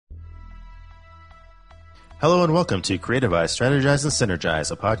Hello and welcome to Creativize, Strategize, and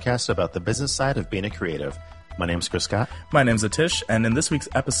Synergize, a podcast about the business side of being a creative. My name's Chris Scott. My name's Atish, and in this week's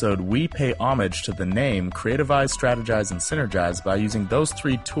episode, we pay homage to the name Creativize, Strategize, and Synergize by using those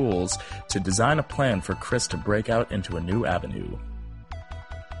three tools to design a plan for Chris to break out into a new avenue.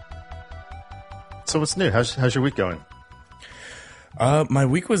 So what's new? How's your week going? My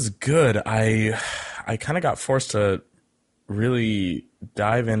week was good. I kind of got forced to really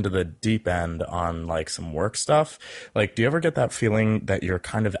dive into the deep end on like some work stuff. Like, do you ever get that feeling that you're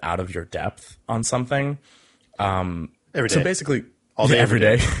kind of out of your depth on something? Every day. So basically, all day, every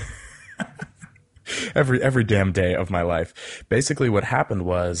day. every damn day of my life. Basically, what happened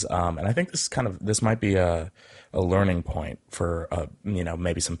was, and I think this might be a learning point for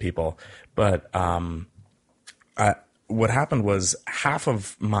maybe some people, but what happened was half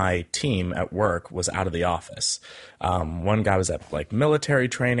of my team at work was out of the office. One guy was at like military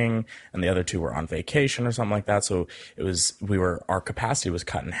training and the other two were on vacation or something like that. So our capacity was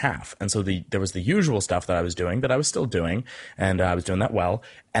cut in half. And so there was the usual stuff that I was doing that I was still doing, and I was doing that well.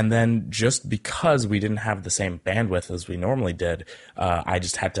 And then just because we didn't have the same bandwidth as we normally did, I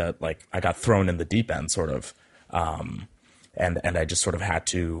just had to I got thrown in the deep end sort of. And I just sort of had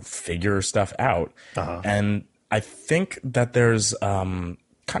to figure stuff out. Uh-huh. And I think that there's kind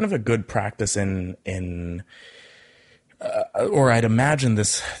of a good practice or I'd imagine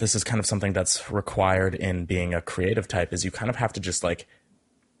this is kind of something that's required in being a creative type, is you kind of have to just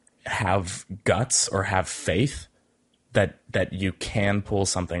have guts or have faith that you can pull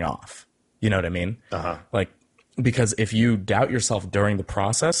something off. You know what I mean? Uh-huh. Because if you doubt yourself during the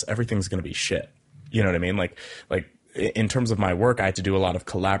process, everything's going to be shit. You know what I mean? Like in terms of my work, I had to do a lot of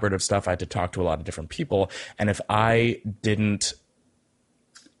collaborative stuff. I had to talk to a lot of different people. And if I didn't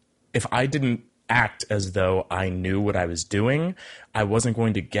act as though I knew what I was doing, I wasn't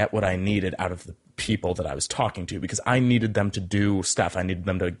going to get what I needed out of the people that I was talking to, because I needed them to do stuff. I needed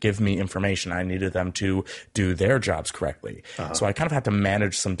them to give me information. I needed them to do their jobs correctly. Uh-huh. So I kind of had to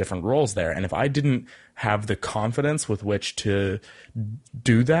manage some different roles there. And if I didn't have the confidence with which to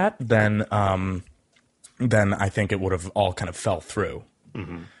do that, then I think it would have all kind of fell through.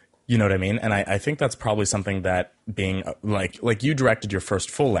 Mm-hmm. You know what I mean? And I think that's probably something that being like you directed your first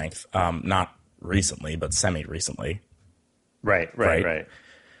full length, not recently, but semi-recently. Right.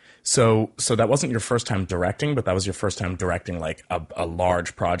 So that wasn't your first time directing, but that was your first time directing like a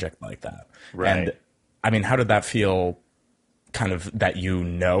large project like that. Right. And I mean, how did that feel? Kind of that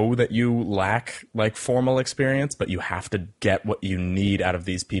that you lack like formal experience, but you have to get what you need out of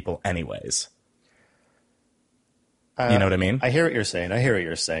these people anyways. You know what I mean? I hear what you're saying.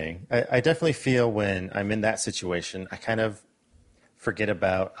 I definitely feel when I'm in that situation, I kind of forget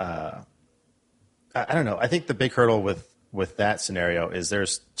about, I don't know. I think the big hurdle with that scenario is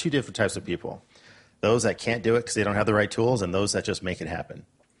there's two different types of people. Those that can't do it because they don't have the right tools, and those that just make it happen.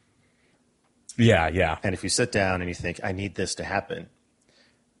 Yeah. And if you sit down and you think, I need this to happen,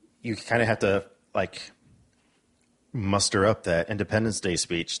 you kind of have to muster up that Independence Day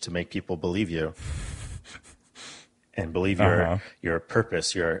speech to make people believe you. And believe your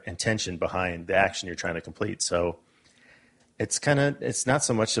purpose, your intention behind the action you're trying to complete. So it's not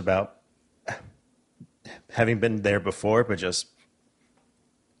so much about having been there before, but just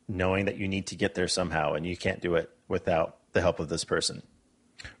knowing that you need to get there somehow, and you can't do it without the help of this person.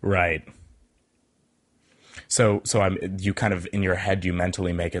 Right. So you kind of in your head, you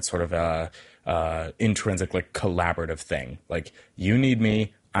mentally make it sort of a intrinsic, like collaborative thing. Like, you need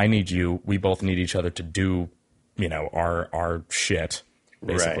me, I need you, we both need each other to do our shit,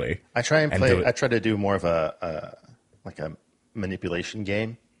 basically. Right. I try to do more of a manipulation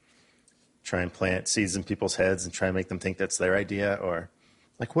game. Try and plant seeds in people's heads and try and make them think that's their idea, or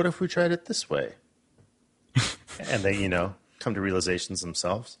like, what if we tried it this way? And they, come to realizations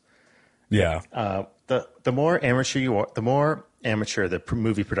themselves. Yeah. The more amateur you are, the more amateur the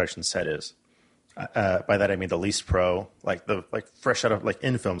movie production set is. By that I mean the least pro, like fresh out of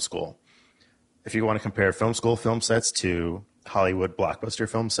in film school. If you want to compare film school film sets to Hollywood blockbuster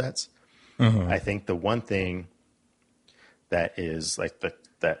film sets, I think the one thing that is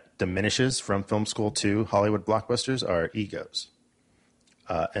that diminishes from film school to Hollywood blockbusters are egos.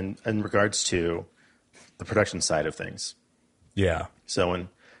 And in regards to the production side of things. Yeah. So in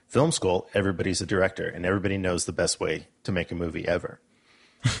film school, everybody's a director and everybody knows the best way to make a movie ever.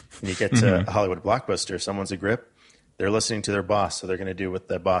 When you get to a Hollywood blockbuster, someone's a grip, they're listening to their boss, so they're going to do what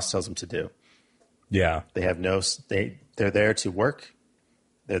the boss tells them to do. Yeah. They have they're there to work.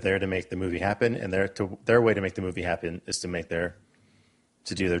 They're there to make the movie happen, and their way to make the movie happen is to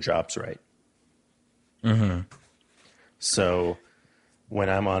do their jobs right. Mm-hmm. So when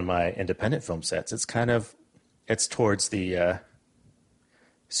I'm on my independent film sets, it's towards the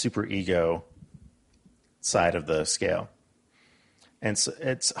super ego side of the scale. And so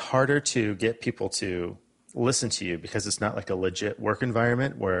it's harder to get people to listen to you because it's not like a legit work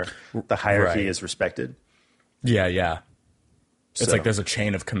environment where the hierarchy is respected. Yeah, yeah. It's So- like there's a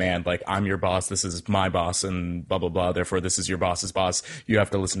chain of command. Like, I'm your boss, this is my boss, and blah blah blah. Therefore, this is your boss's boss. You have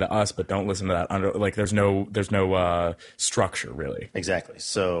to listen to us, but don't listen to that. Like, there's no structure really. Exactly.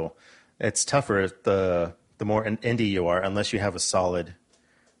 So it's tougher the more indie you are, unless you have a solid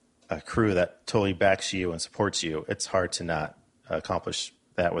crew that totally backs you and supports you. It's hard to not accomplish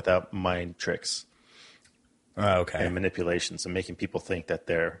that without mind tricks Okay, and manipulations and making people think that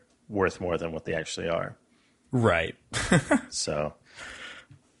they're worth more than what they actually are. right. So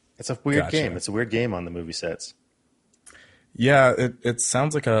it's a weird Gotcha. game. It's a weird game on the movie sets. Yeah, it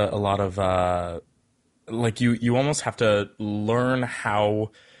sounds like a lot of like you almost have to learn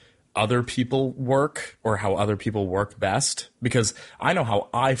how other people work or how other people work best, because I know how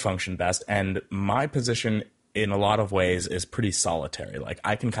I function best, and my position in a lot of ways is pretty solitary. Like,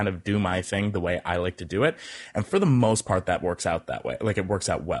 I can kind of do my thing the way I like to do it, and for the most part that works out that way. Like, it works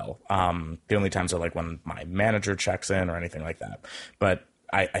out well. The only times are like when my manager checks in or anything like that. But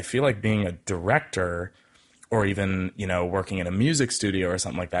I feel like being a director, or even, you know, working in a music studio or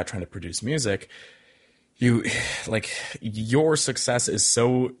something like that, trying to produce music, you like, your success is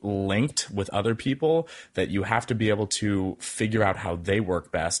so linked with other people that you have to be able to figure out how they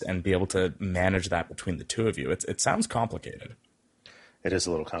work best and be able to manage that between the two of you. It sounds complicated. It is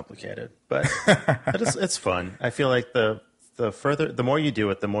a little complicated, but it's fun. I feel like the more you do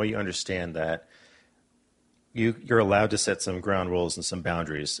it, the more you understand that you're allowed to set some ground rules and some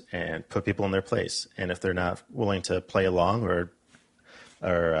boundaries and put people in their place. And if they're not willing to play along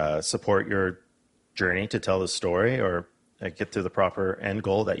or support your journey to tell the story or get to the proper end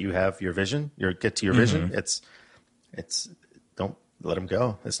goal that you have, your vision, get to your vision, it's don't let them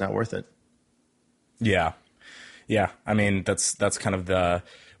go. It's not worth it. Yeah. Yeah. I mean, that's kind of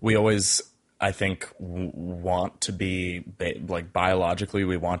we always, I think, want to be like, biologically,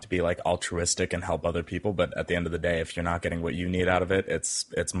 we want to be like altruistic and help other people. But at the end of the day, if you're not getting what you need out of it,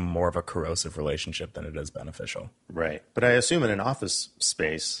 it's more of a corrosive relationship than it is beneficial. Right. But I assume in an office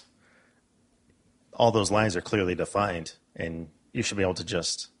space, all those lines are clearly defined and you should be able to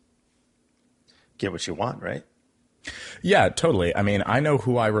just get what you want, right? Yeah, totally. I mean, I know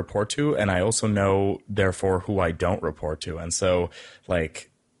who I report to, and I also know, therefore, who I don't report to. And so,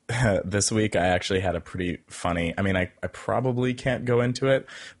 like, this week I actually had a pretty funny, I mean, I probably can't go into it,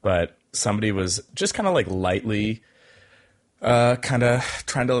 but somebody was just kind of like lightly kind of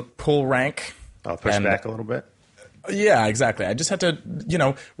trying to pull rank. I'll push back a little bit. Yeah, exactly. I just had to, you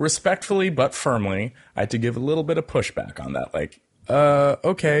know, respectfully but firmly, I had to give a little bit of pushback on that. Like,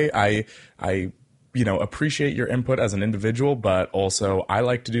 okay, I you know, appreciate your input as an individual, but also I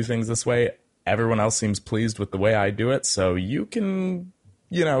like to do things this way. Everyone else seems pleased with the way I do it, so you can,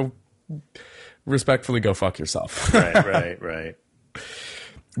 you know, respectfully go fuck yourself. Right.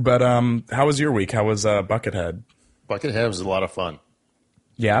 But how was your week? How was Buckethead? Buckethead was a lot of fun.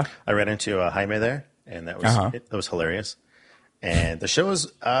 Yeah? I ran into Jaime there, and that was that was hilarious. And the show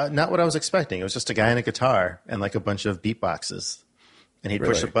was not what I was expecting. It was just a guy and a guitar and like a bunch of beatboxes. And he'd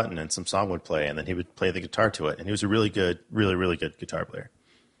push a button and some song would play, and then he would play the guitar to it. And he was a really good guitar player.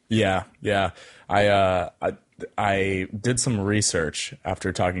 Yeah. I did some research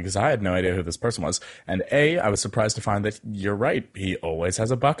after talking, because I had no idea who this person was. And I was surprised to find that you're right. He always has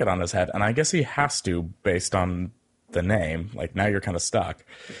a bucket on his head. And I guess he has to, based on the name. Like, now you're kind of stuck.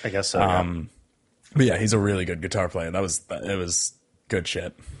 I guess so. Yeah. But yeah, he's a really good guitar player. It was good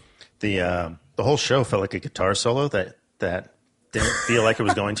shit. The whole show felt like a guitar solo that didn't feel like it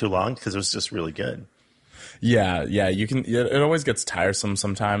was going too long because it was just really good. Yeah, you can. It always gets tiresome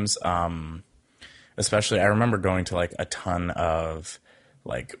sometimes. Especially, I remember going to like a ton of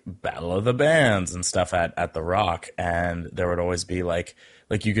like Battle of the Bands and stuff at the Rock, and there would always be like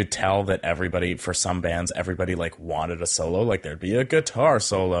you could tell that everybody, for some bands, everybody like wanted a solo. Like, there'd be a guitar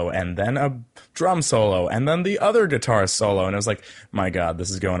solo and then a drum solo and then the other guitar solo, and it was like, my God, this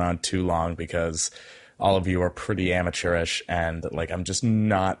is going on too long, because all of you are pretty amateurish, and like, I'm just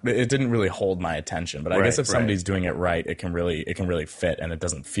not. It didn't really hold my attention. But I guess if somebody's doing it right, it can really fit, and it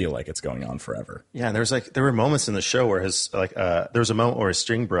doesn't feel like it's going on forever. Yeah, and there were moments in the show where there was a moment where his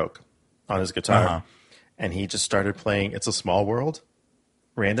string broke on his guitar, and he just started playing "It's a Small World"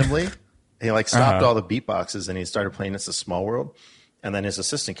 randomly. He like stopped all the beatboxes and he started playing "It's a Small World," and then his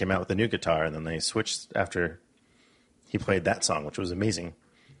assistant came out with a new guitar, and then they switched after he played that song, which was amazing.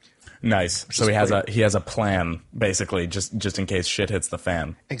 Nice. So he has a plan basically, just in case shit hits the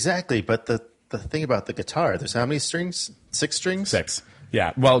fan. Exactly, but the thing about the guitar, there's how many strings? 6 strings? 6.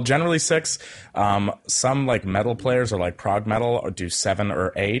 Yeah. Well, generally 6. Some like metal players or like prog metal or do 7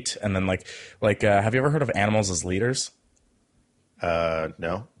 or 8, and then have you ever heard of Animals as Leaders?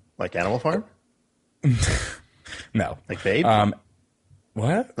 No. Like Animal Farm? No. Like Babe?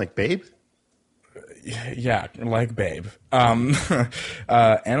 What? Like Babe? Yeah, like Babe.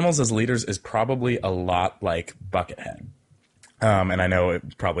 Animals as Leaders is probably a lot like Buckethead. And I know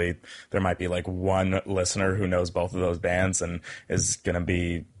there might be like one listener who knows both of those bands and is going to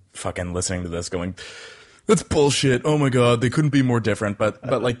be fucking listening to this going, that's bullshit. Oh my God, they couldn't be more different. But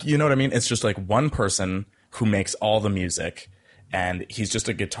like, you know what I mean? It's just like one person who makes all the music and he's just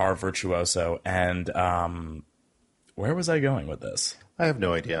a guitar virtuoso. And, where was I going with this? I have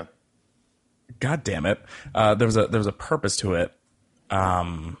no idea. God damn it. There was a purpose to it.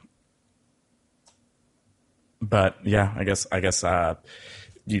 But yeah, I guess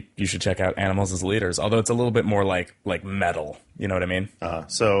you should check out Animals as Leaders. Although it's a little bit more like metal. You know what I mean? But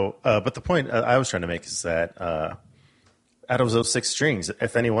the point I was trying to make is that out of those 6 strings,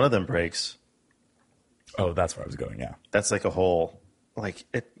 if any one of them breaks, oh, that's where I was going. Yeah, that's like a whole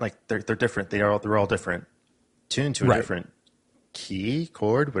they're different. They're all different, tuned to a different key,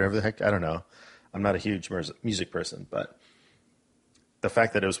 chord, whatever the heck. I don't know. I'm not a huge music person, but the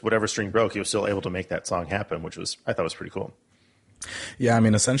fact that it was whatever string broke, he was still able to make that song happen, which I thought was pretty cool. Yeah, I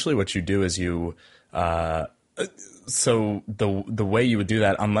mean, essentially what you do is so the way you would do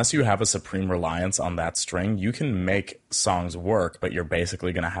that, unless you have a supreme reliance on that string, you can make songs work, but you're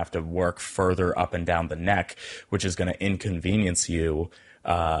basically going to have to work further up and down the neck, which is going to inconvenience you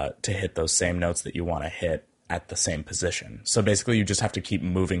to hit those same notes that you want to hit at the same position. So basically you just have to keep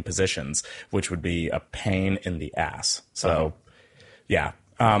moving positions, which would be a pain in the ass. So yeah.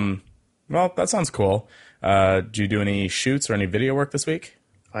 Well, that sounds cool. Did you do any shoots or any video work this week?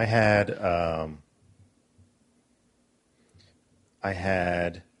 I had,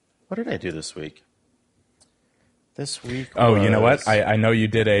 what did I do this week? This week Oh, you know what? I know you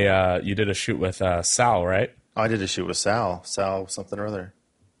did a shoot with Sal, right? I did a shoot with Sal something or other.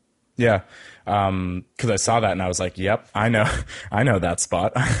 Yeah. Cause I saw that and I was like, yep, I know that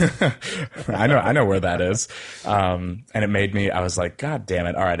spot. I know where that is. And it made me, I was like, God damn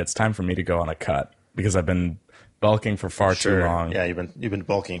it. All right. It's time for me to go on a cut because I've been bulking for far too long. Yeah. You've been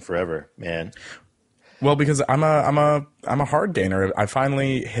bulking forever, man. Well, because I'm a hard gainer. I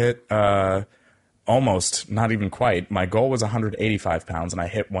finally hit, almost, not even quite. My goal was 185 pounds and I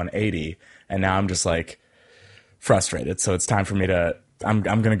hit 180 and now I'm just like frustrated. So it's time for me to, I'm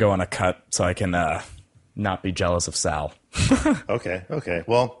going to go on a cut so I can not be jealous of Sal. Okay.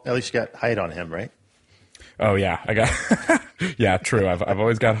 Well, at least you got height on him, right? Oh yeah, I got. Yeah, true. I've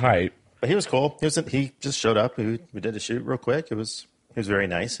always got height. But he was cool. He just showed up. We did a shoot real quick. He was very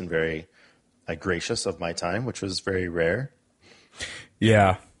nice and very gracious of my time, which was very rare.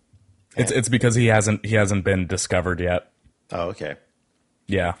 Yeah, it's because he hasn't been discovered yet. Oh, okay.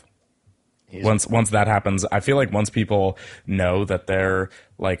 Yeah. Once that happens, I feel like once people know that they're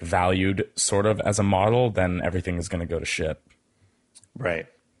like valued sort of as a model, then everything is going to go to shit. Right.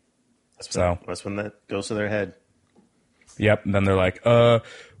 That's when that goes to their head. Yep. And then they're like, we're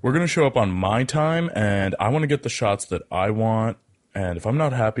going to show up on my time and I want to get the shots that I want. And if I'm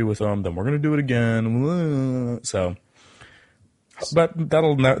not happy with them, then we're going to do it again. So, but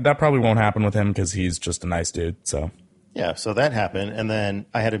that probably won't happen with him because he's just a nice dude. So. Yeah, so that happened, and then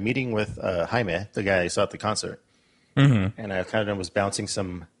I had a meeting with Jaime, the guy I saw at the concert, and I kind of was bouncing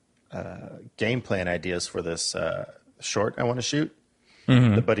some game plan ideas for this short I want to shoot,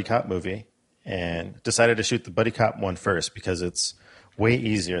 the Buddy Cop movie, and decided to shoot the Buddy Cop one first because it's way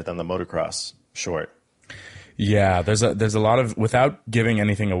easier than the motocross short. Yeah, there's a lot of, without giving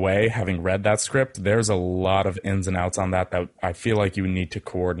anything away, having read that script, there's a lot of ins and outs on that I feel like you need to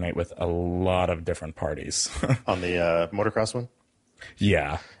coordinate with a lot of different parties. On the motocross one?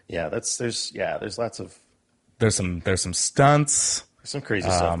 Yeah. Yeah, there's lots of... There's some stunts. There's some crazy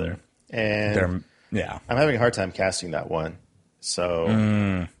stuff there. And yeah. I'm having a hard time casting that one.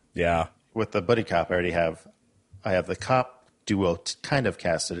 So yeah. With the Buddy Cop, I have the cop duo kind of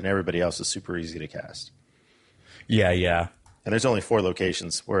casted, and everybody else is super easy to cast. Yeah. And there's only 4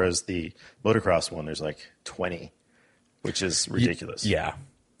 locations, whereas the motocross one, there's like 20, which is ridiculous. Yeah.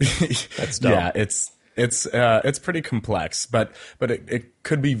 That's dumb. Yeah, it's pretty complex, but it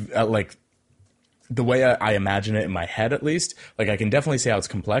could be like the way I imagine it in my head, at least. Like I can definitely see how it's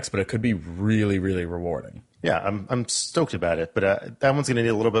complex, but it could be really, really rewarding. Yeah, I'm stoked about it, but that one's going to need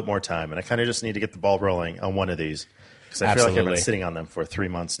a little bit more time, and I kind of just need to get the ball rolling on one of these. Because I feel like I've been sitting on them for 3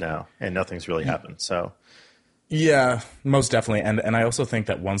 months now, and nothing's really happened. So, yeah, most definitely. And I also think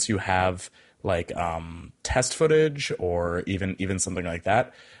that once you have like test footage or even something like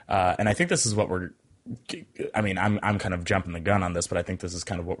that, and I think this is what I'm kind of jumping the gun on this, but I think this is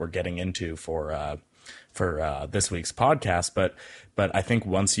kind of what we're getting into for this week's podcast. But I think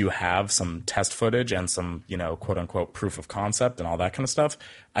once you have some test footage and some, quote unquote proof of concept and all that kind of stuff,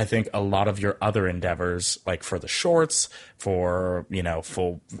 I think a lot of your other endeavors, like for the shorts, for,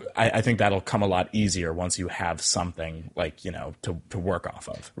 I think that'll come a lot easier once you have something like, to work off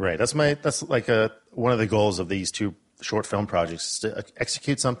of. Right. That's like one of the goals of these 2 short film projects, is to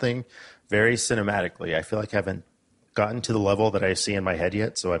execute something very cinematically. I feel like I haven't gotten to the level that I see in my head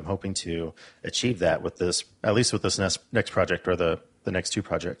yet, so I'm hoping to achieve that with this, at least with this next project, or the next 2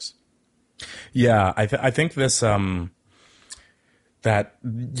 projects. Yeah, I think this that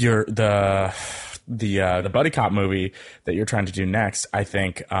the buddy cop movie that you're trying to do next, I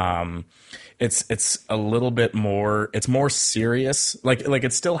think it's a little bit more, it's more serious. Like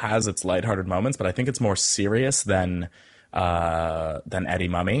it still has its lighthearted moments, but I think it's more serious than Eddie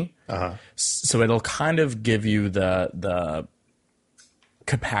Mummy. Uh-huh. So it'll kind of give you the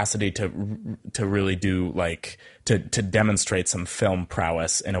capacity to really do like to demonstrate some film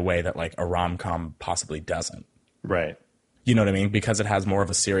prowess in a way that like a rom-com possibly doesn't. Right. You know what I mean? Because it has more of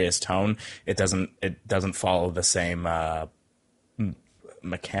a serious tone. It doesn't follow the same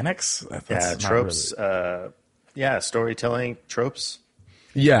mechanics. Tropes. Really. Storytelling tropes.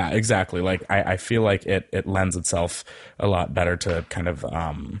 Yeah, exactly. Like I feel like it lends itself a lot better to kind of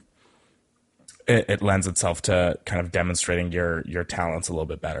it lends itself to kind of demonstrating your talents a little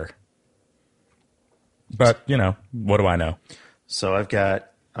bit better. But what do I know? So I've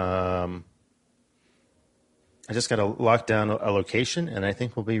got I just got to lock down a location, and I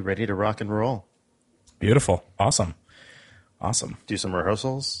think we'll be ready to rock and roll. Beautiful. Awesome. Do some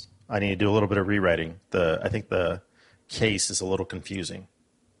rehearsals. I need to do a little bit of rewriting. I think the case is a little confusing.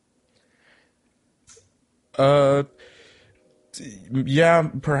 Yeah,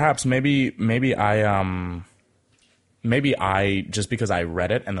 perhaps maybe I just because I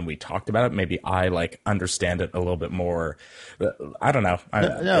read it and then we talked about it, maybe I like understand it a little bit more. I don't know.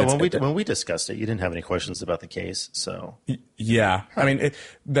 When we discussed it, you didn't have any questions about the case, so yeah. I mean,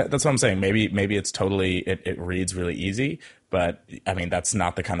 that's what I'm saying. Maybe it's totally it reads really easy, but I mean that's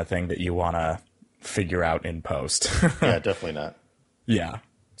not the kind of thing that you want to figure out in post. Yeah, definitely not. Yeah.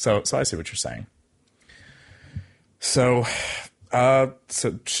 So I see what you're saying. So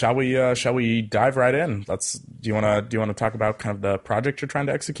shall we dive right in? Do you want to talk about kind of the project you're trying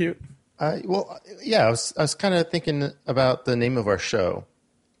to execute? I was kind of thinking about the name of our show.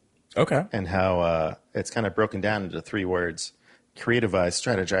 Okay. And how it's kind of broken down into 3 words: creativize,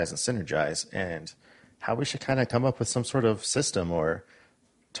 strategize, and synergize, and how we should kind of come up with some sort of system or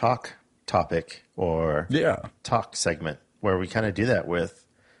topic or talk segment where we kind of do that with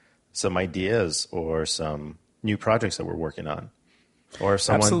some ideas or some new projects that we're working on, or if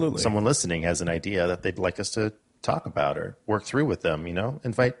someone listening has an idea that they'd like us to talk about or work through with them,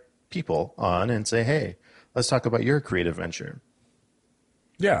 invite people on and say, hey, let's talk about your creative venture.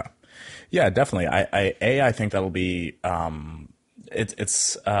 Yeah, definitely. I think that'll be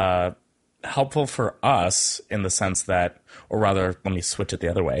it's helpful for us in the sense that, or rather, let me switch it the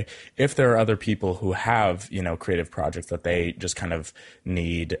other way. If there are other people who have creative projects that they just kind of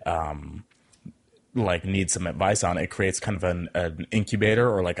need some advice on, it creates kind of an incubator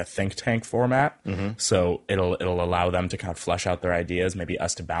or like a think tank format. Mm-hmm. So it'll allow them to kind of flesh out their ideas, maybe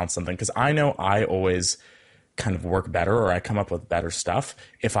us to bounce something. Because I know I always kind of work better, or I come up with better stuff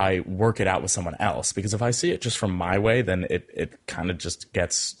if I work it out with someone else. Because if I see it just from my way, then it kind of just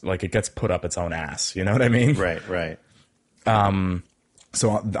gets put up its own ass. You know what I mean? Right. So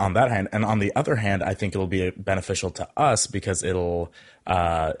on that hand, and on the other hand, I think it'll be beneficial to us because it'll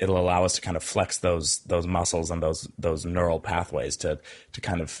allow us to kind of flex those muscles and those neural pathways to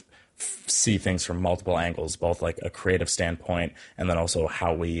kind of see things from multiple angles, both like a creative standpoint and then also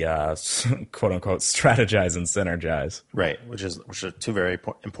how we quote unquote strategize and synergize. Right, which are 2 very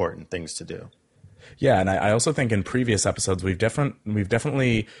important things to do. Yeah, and I also think in previous episodes we've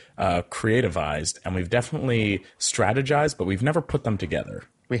definitely creativized and we've definitely strategized, but we've never put them together.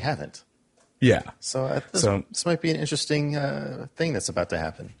 We haven't. Yeah. So this might be an interesting thing that's about to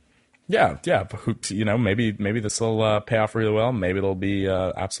happen. Yeah. But maybe this will pay off really well. Maybe it'll be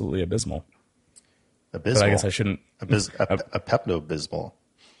absolutely abysmal. Abysmal. But I guess I shouldn't. A Pepto-Bismol.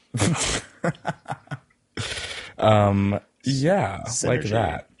 Yeah, synergy. Like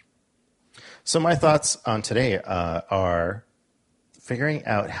that. So my thoughts on today are figuring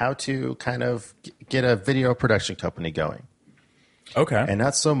out how to kind of get a video production company going. Okay. And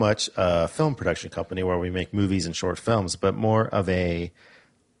not so much a film production company where we make movies and short films, but more of a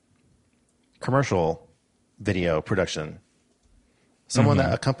commercial video production. Someone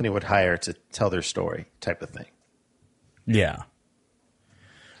that a company would hire to tell their story type of thing. Yeah.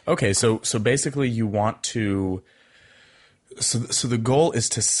 Okay, so basically you want to so the goal is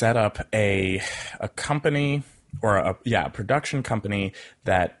to set up a company or a production company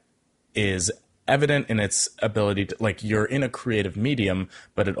that is evident in its ability to, like, you're in a creative medium,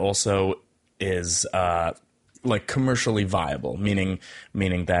 but it also is like commercially viable, meaning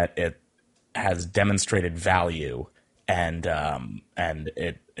that it has demonstrated value and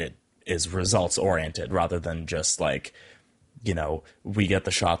it is results oriented rather than just like, you know, we get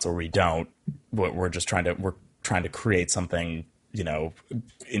the shots or we don't. We're trying to create something, you know,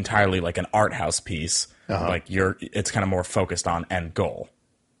 entirely like an art house piece. Like it's kind of more focused on end goal.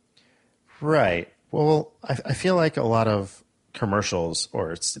 Right. Well, I feel like a lot of commercials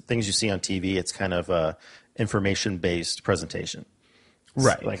or things you see on TV, it's kind of a information-based presentation.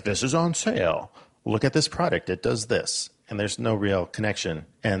 Right. It's like, this is on sale. Look at this product. It does this. And there's no real connection.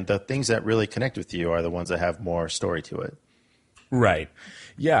 And the things that really connect with you are the ones that have more story to it. Right.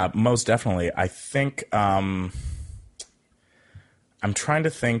 Yeah, most definitely. I think I'm trying to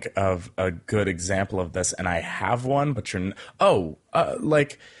think of a good example of this, and I have one, but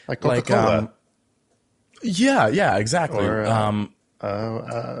like Coca-Cola. Yeah, exactly.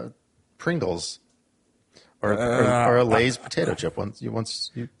 Or Pringles. Or a Lay's potato chip. Once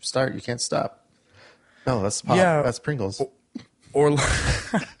you start, you can't stop. No, that's pop. Yeah. That's Pringles. Or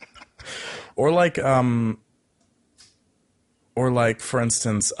like, for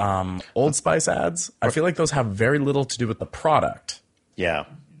instance, Old Spice ads. I feel like those have very little to do with the product. Yeah.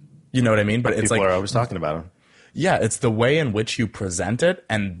 You know what I mean? But it's People like, are always talking about them. yeah, it's the way in which you present it,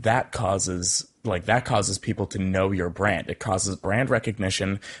 and that causes people to know your brand. It causes brand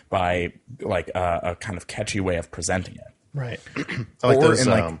recognition by like a kind of catchy way of presenting it. Right. I like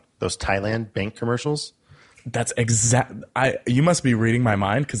Or those Thailand bank commercials. That's you must be reading my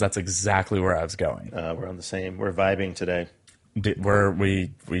mind, because that's exactly where I was going. We're on the same. We're vibing today. Are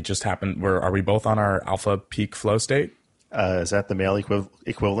we both on our alpha peak flow state? Is that the male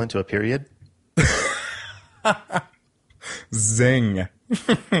equivalent to a period? Zing.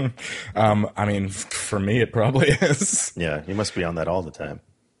 I mean, for me, it probably is. Yeah, you must be on that all the time.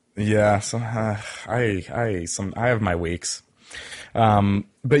 Yeah, so I have my weeks.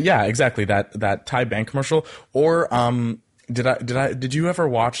 But yeah, exactly that Thai bank commercial. Or did you ever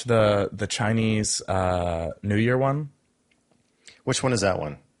watch the Chinese New Year one? Which one is that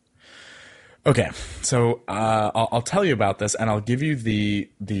one? Okay, so I'll tell you about this, and I'll give you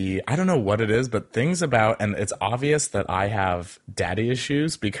the I don't know what it is, but things about, and it's obvious that I have daddy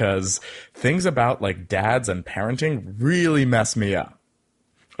issues, because things about like dads and parenting really mess me up.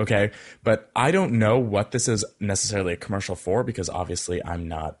 Okay, but I don't know what this is necessarily a commercial for, because obviously I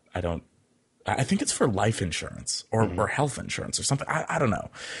think it's for life insurance or health insurance or something. I don't know,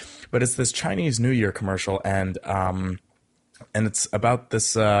 but it's this Chinese New Year commercial, and it's about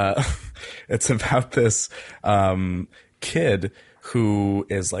this kid who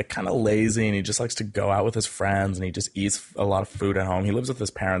is like kind of lazy, and he just likes to go out with his friends, and he just eats a lot of food at home. He lives with his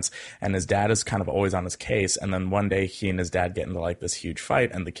parents, and his dad is kind of always on his case. And then one day he and his dad get into like this huge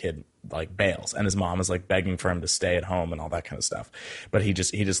fight, and the kid like bails, and his mom is like begging for him to stay at home and all that kind of stuff. But he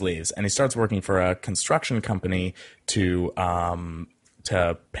just leaves, and he starts working for a construction company to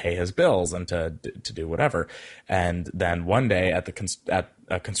pay his bills and to do whatever. And then one day at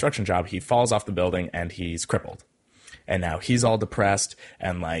a construction job, he falls off the building and he's crippled. And now he's all depressed,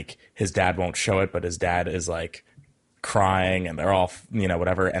 and like his dad won't show it, but his dad is like crying, and they're all, you know,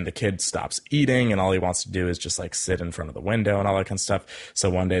 whatever. And the kid stops eating, and all he wants to do is just like sit in front of the window and all that kind of stuff. So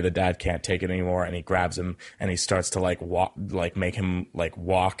one day the dad can't take it anymore, and he grabs him and he starts to like walk, like make him like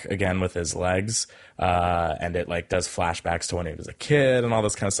walk again with his legs. And it like does flashbacks to when he was a kid and all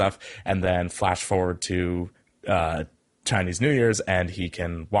this kind of stuff. And then flash forward to Chinese New Year's, and he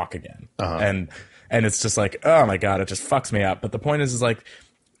can walk again. And it's just like, oh my God, it just fucks me up. But the point is like,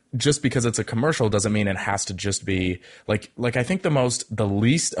 just because it's a commercial doesn't mean it has to just be like I think the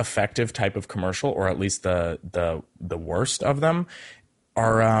least effective type of commercial, or at least the worst of them,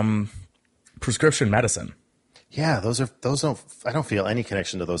 are prescription medicine. Yeah, those don't. I don't feel any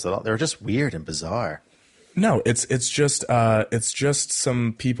connection to those at all. They're just weird and bizarre. No, it's just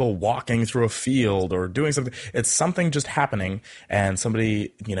some people walking through a field or doing something. It's something just happening, and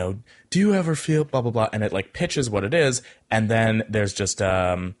somebody, you know, do you ever feel blah blah blah, and it like pitches what it is, and then there's just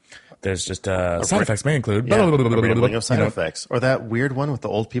there's just side effects may include Yeah, blah, blah, blah, blah, a blah, blah, rambling of side you know. effects. Or that weird one with the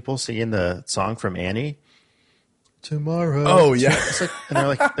old people singing the song from Annie. Tomorrow. Oh, yeah. It's like, and they're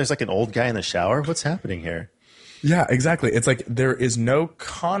like, there's like an old guy in the shower. What's happening here? Yeah, exactly. It's like there is no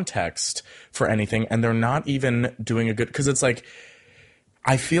context for anything, and they're not even doing a good, because it's like,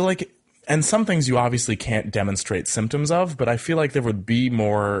 I feel like, and some things you obviously can't demonstrate symptoms of, but I feel like there would be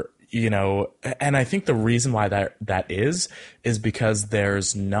more, you know, and I think the reason why that is because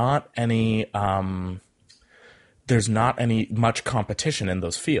there's not any much competition in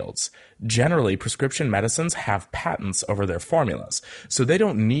those fields. Generally, prescription medicines have patents over their formulas, so they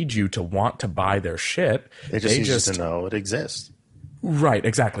don't need you to want to buy their shit. They just need you to know it exists. Right,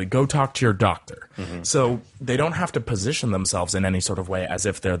 exactly. Go talk to your doctor. Mm-hmm. So they don't have to position themselves in any sort of way as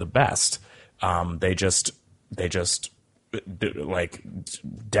if they're the best. They just like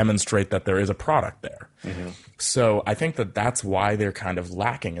demonstrate that there is a product there. Mm-hmm. So I think that's why they're kind of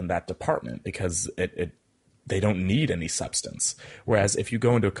lacking in that department, because they don't need any substance. Whereas if you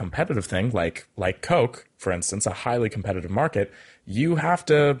go into a competitive thing like Coke, for instance, a highly competitive market, you have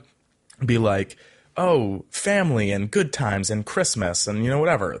to be like, oh, family and good times and Christmas and, you know,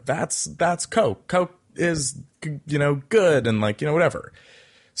 whatever. That's Coke. Coke is, you know, good and, like, you know, whatever.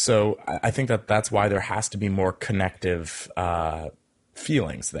 So I think that's why there has to be more connective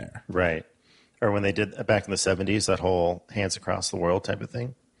feelings there. Right. Or when they did back in the 70s, that whole hands across the world type of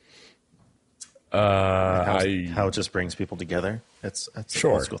thing. How it just brings people together. That's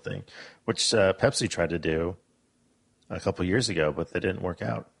sure. An old school thing, which Pepsi tried to do a couple years ago, but they didn't work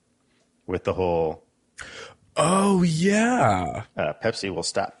out with the whole. Oh yeah, Pepsi will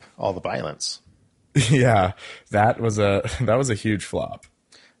stop all the violence. Yeah, that was a huge flop.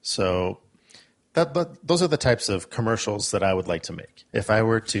 So, but those are the types of commercials that I would like to make. If I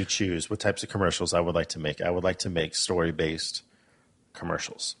were to choose what types of commercials I would like to make, I would like to make story-based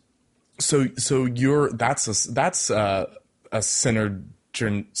commercials. So that's a synergistic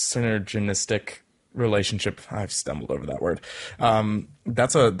relationship. I've stumbled over that word.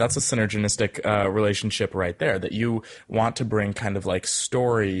 That's a synergistic relationship right there, that you want to bring kind of like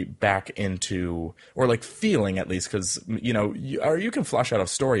story back into, or like feeling at least, because you know, you can flush out a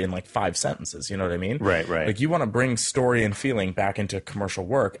story in like 5 sentences. You know what I mean? Right. Like you want to bring story and feeling back into commercial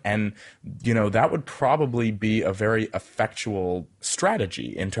work, and you know that would probably be a very effectual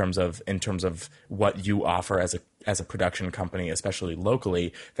strategy in terms of what you offer as a production company, especially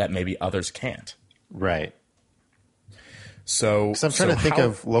locally, that maybe others can't. Right. So I'm trying to think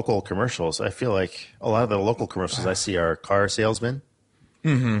of local commercials. I feel like a lot of the local commercials I see are car salesmen.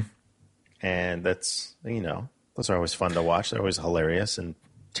 Mm-hmm. And that's, you know, those are always fun to watch. They're always hilarious and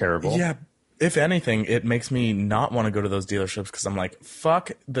terrible. Yeah. If anything, it makes me not want to go to those dealerships, because I'm like,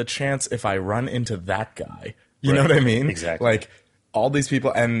 fuck the chance if I run into that guy. You know what I mean? Exactly. Like all these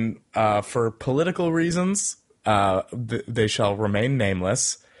people, and for political reasons, they shall remain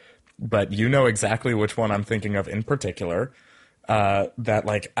nameless. But you know exactly which one I'm thinking of in particular. That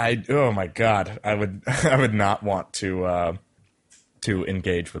like oh my God, I would not want to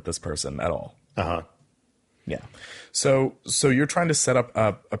engage with this person at all. Uh-huh. Yeah. So you're trying to set up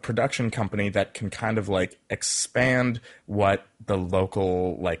a production company that can kind of like expand what the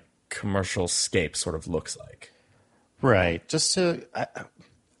local like commercial scape sort of looks like. Right. Just to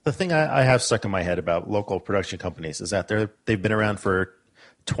the thing I have stuck in my head about local production companies is that they've been around for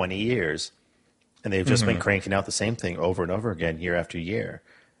 20 years, and they've just been cranking out the same thing over and over again year after year,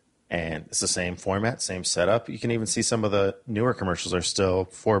 and it's the same format, same setup. You can even see some of the newer commercials are still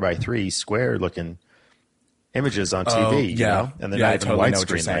 4:3 square looking images on TV, you know? And they're not even totally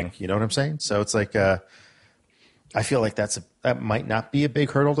widescreen, like, you know what I'm saying? So it's like I feel like that might not be a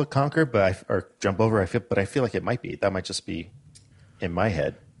big hurdle to conquer, or jump over. I feel like it might be. That might just be in my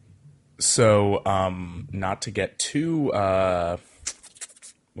head. So not to get too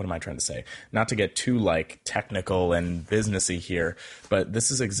what am I trying to say? Not to get too like technical and businessy here, but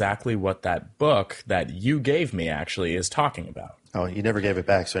this is exactly what that book that you gave me actually is talking about. Oh, you never gave it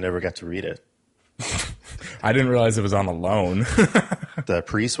back, so I never got to read it. I didn't realize it was on a loan. The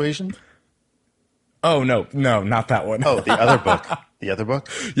Persuasion? Oh, no, not that one. Oh, the other book. The other book?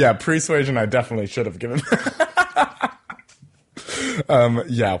 Yeah, Persuasion I definitely should have given.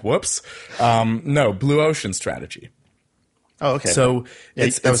 Yeah, whoops. No, Blue Ocean Strategy. Oh, okay. So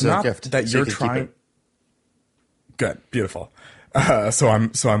it's not gift, that so you're you trying. Good, beautiful. So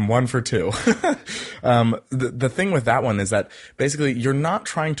I'm 1 for 2. The thing with that one is that basically you're not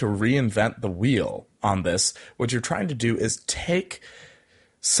trying to reinvent the wheel on this. What you're trying to do is take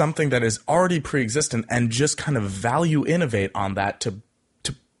something that is already pre-existent and just kind of value innovate on that to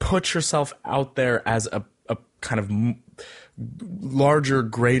put yourself out there as a kind of larger,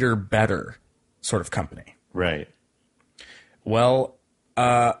 greater, better sort of company. Right. Well,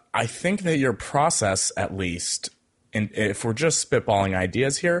 I think that your process, at least, and if we're just spitballing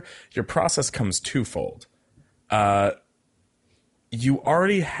ideas here, your process comes twofold. You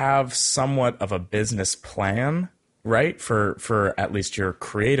already have somewhat of a business plan, right? For at least your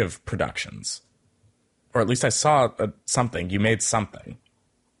creative productions. Or at least I saw something. You made something,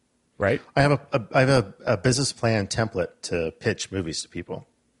 right? I have a business plan template to pitch movies to people.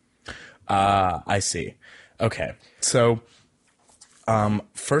 I see. Okay. So,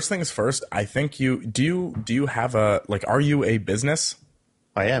 first things first, I think do you have are you a business?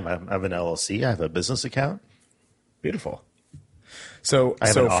 I am. I have an LLC. I have a business account. Beautiful. So I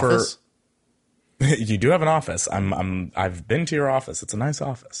have an office. You do have an office. I've been to your office. It's a nice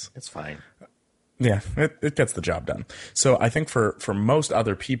office. It's fine. Yeah, it gets the job done. So I think for most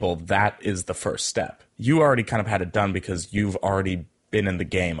other people, that is the first step. You already kind of had it done because you've already been in the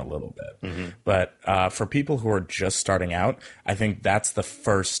game a little bit. Mm-hmm. But for people who are just starting out, I think that's the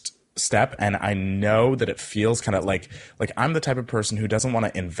first step. And I know that it feels kind of like I'm the type of person who doesn't want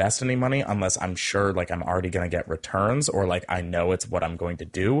to invest any money unless I'm sure like I'm already going to get returns or like I know it's what I'm going to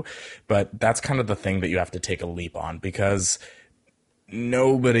do. But that's kind of the thing that you have to take a leap on, because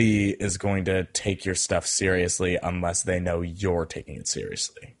nobody is going to take your stuff seriously unless they know you're taking it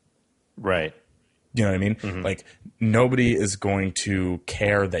seriously. Right. You know what I mean? Mm-hmm. Like, nobody is going to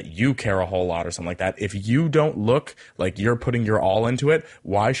care that you care a whole lot or something like that. If you don't look like you're putting your all into it,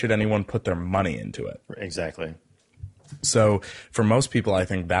 why should anyone put their money into it? Exactly. So for most people, I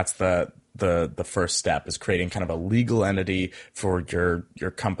think that's the first step, is creating kind of a legal entity for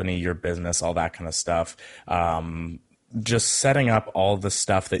your company, your business, all that kind of stuff. Just setting up all the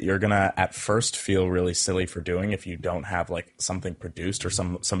stuff that you're going to at first feel really silly for doing if you don't have like something produced or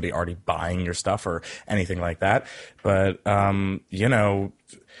somebody already buying your stuff or anything like that. But, create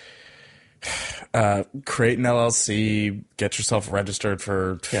an LLC, get yourself registered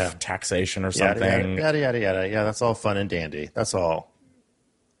for taxation or something. Yada, yada, yada. Yeah, that's all fun and dandy. That's all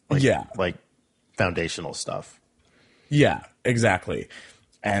like foundational stuff. Yeah, exactly.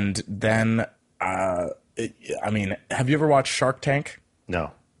 And then, have you ever watched Shark Tank?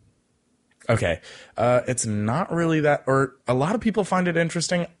 No. Okay. It's not really that, or a lot of people find it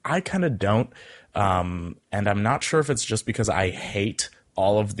interesting. I kind of don't. And I'm not sure if it's just because I hate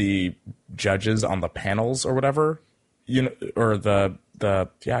all of the judges on the panels or whatever, or I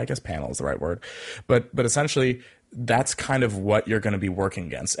guess panel is the right word. But essentially that's kind of what you're going to be working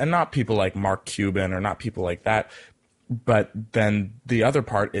against, and not people like Mark Cuban or not people like that. But then the other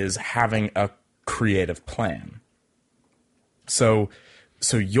part is having a creative plan. So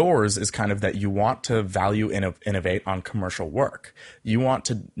yours is kind of that you want to innovate on commercial work. You want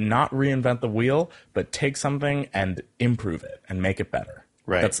to not reinvent the wheel, but take something and improve it and make it better.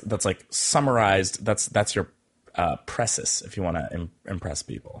 Right. That's like summarized. That's your precis if you want to impress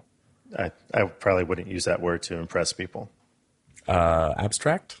people. I probably wouldn't use that word to impress people.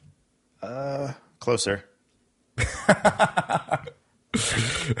 Abstract? Closer.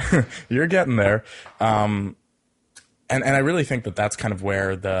 You're getting there. And I really think that that's kind of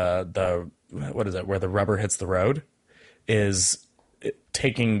where where the rubber hits the road, is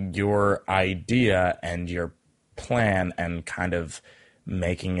taking your idea and your plan and kind of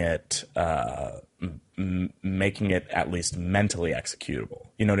making it at least mentally executable.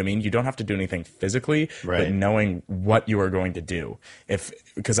 You know what I mean? You don't have to do anything physically, right, but knowing what you are going to do.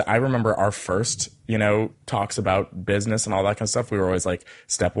 Because I remember our first, talks about business and all that kind of stuff, we were always like,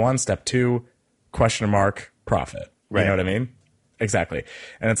 step 1, step 2, ? Profit. Right. You know what I mean? Exactly.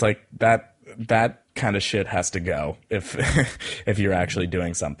 And it's like that kind of shit has to go if if you're actually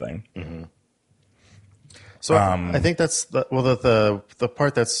doing something. Mm-hmm. So I think that's the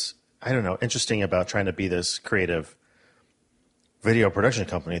part that's, I don't know, interesting about trying to be this creative video production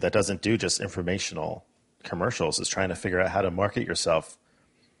company that doesn't do just informational commercials, is trying to figure out how to market yourself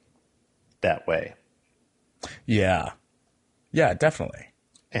that way. Yeah. Yeah, definitely.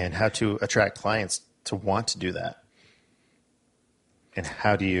 And how to attract clients to want to do that. And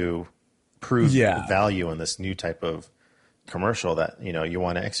how do you prove the value in this new type of commercial that, you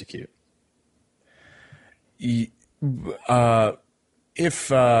want to execute? If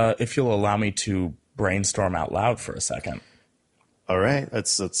you'll allow me to brainstorm out loud for a second. All right,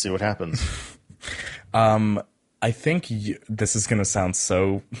 let's see what happens. I think this is going to sound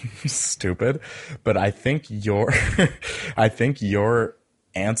so stupid, but I think your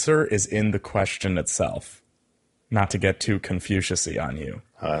answer is in the question itself. Not to get too Confucius-y on you.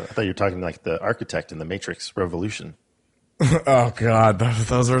 I thought you were talking like the architect in the Matrix Revolution. Oh God,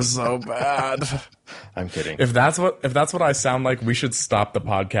 those are so bad. I'm kidding. If that's what I sound like, we should stop the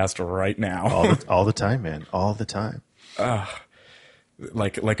podcast right now. All the time, man. All the time.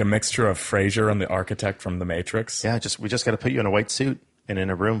 Like a mixture of Frasier and the architect from The Matrix. Yeah, we just got to put you in a white suit and in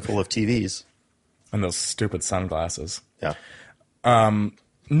a room full of TVs And those stupid sunglasses. Yeah.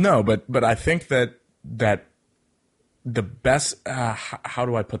 No, but I think that the best, how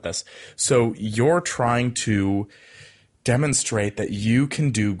do I put this? So you're trying to demonstrate that you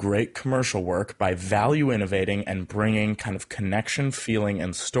can do great commercial work by value innovating and bringing kind of connection, feeling,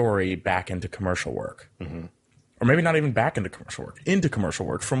 and story back into commercial work. Mm-hmm. Or maybe not even back into commercial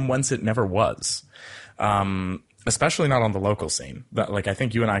work from whence it never was. Especially not on the local scene. Like, I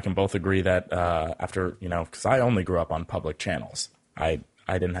think you and I can both agree that after, because I only grew up on public channels. I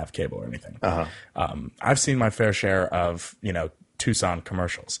didn't have cable or anything. Uh-huh. I've seen my fair share of, Tucson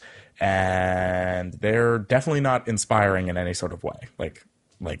commercials, and they're definitely not inspiring in any sort of way. Like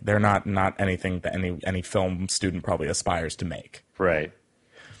they're not anything that any film student probably aspires to make. Right.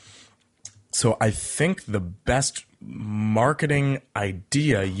 So I think the best marketing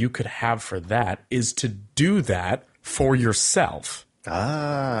idea you could have for that is to do that for yourself.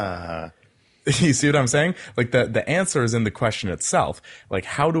 Ah. You see what I'm saying? Like the answer is in the question itself. Like,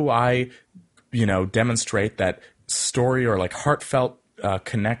 how do I, demonstrate that story or like heartfelt,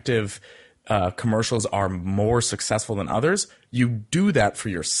 connective commercials are more successful than others? You do that for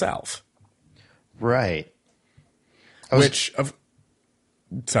yourself. Right.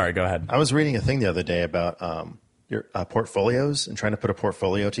 Sorry, go ahead. I was reading a thing the other day about your portfolios and trying to put a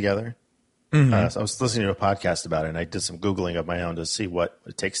portfolio together. Mm-hmm. So I was listening to a podcast about it, and I did some Googling of my own to see what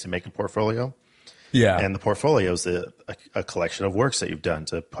it takes to make a portfolio. Yeah. And the portfolio is a collection of works that you've done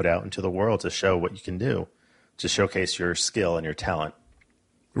to put out into the world to show what you can do, to showcase your skill and your talent.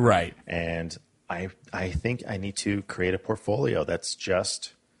 Right. And I think I need to create a portfolio that's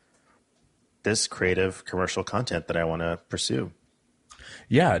just this creative commercial content that I want to pursue.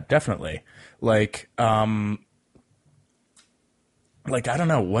 Yeah, definitely. Like I don't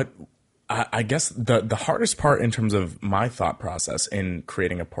know what. I guess the hardest part in terms of my thought process in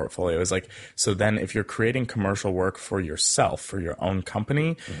creating a portfolio is like, so then if you're creating commercial work for yourself, for your own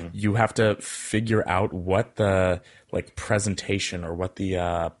company, mm-hmm. you have to figure out what the like presentation or what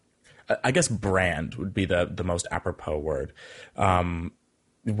the, I guess brand would be the most apropos word.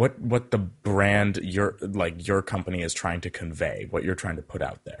 What the brand your company is trying to convey, what you're trying to put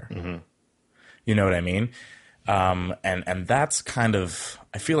out there. Mm-hmm. You know what I mean? And that's kind of,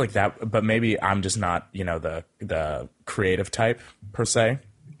 I feel like that, but maybe I'm just not, the creative type per se.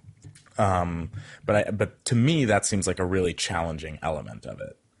 But to me, that seems like a really challenging element of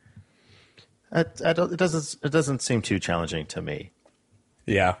it. It doesn't seem too challenging to me.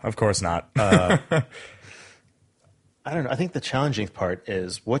 Yeah, of course not. I don't know. I think the challenging part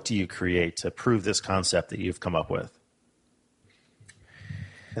is, what do you create to prove this concept that you've come up with?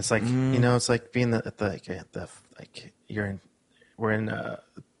 It's like, it's like being we're in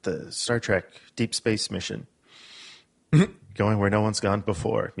the Star Trek Deep Space mission, going where no one's gone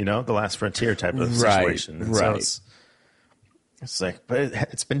before, the last frontier type of situation. And right. So it's like, but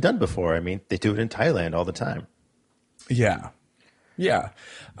it's been done before. I mean, they do it in Thailand all the time. Yeah. Yeah.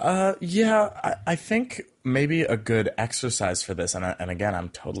 I think maybe a good exercise for this, and again, I'm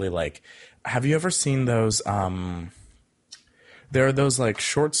totally like, have you ever seen those, there are those like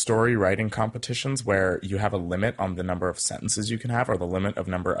short story writing competitions where you have a limit on the number of sentences you can have or the limit of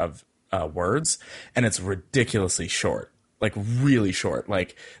number of words, and it's ridiculously short, like really short.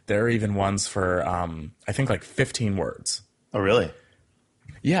 Like there are even ones for, I think like 15 words. Oh, really?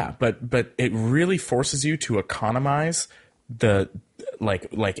 Yeah. But it really forces you to economize the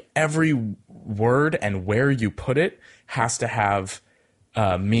like every word, and where you put it has to have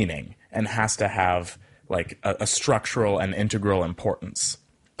meaning and has to have like a structural and integral importance.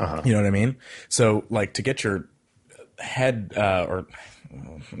 Uh-huh. You know what I mean? So like to get your head or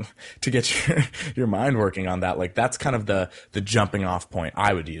to get your mind working on that, like that's kind of the jumping off point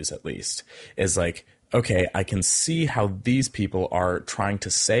I would use, at least, is like, okay, I can see how these people are trying to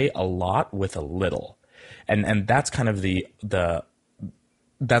say a lot with a little. And that's kind of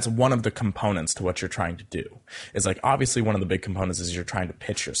that's one of the components to what you're trying to do. Is like, obviously one of the big components is you're trying to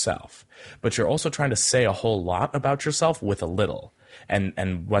pitch yourself, but you're also trying to say a whole lot about yourself with a little.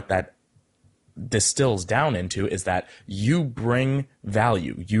 And what that distills down into is that you bring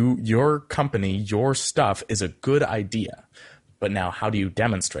value. Your company, your stuff is a good idea, but now how do you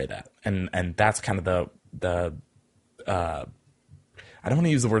demonstrate that? And that's kind of the I don't want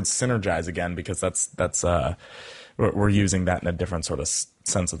to use the word synergize again, because that's we're using that in a different sort of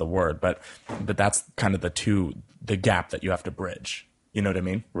sense of the word, but that's kind of the two the gap that you have to bridge. You know what I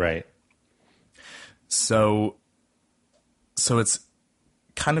mean? Right. So it's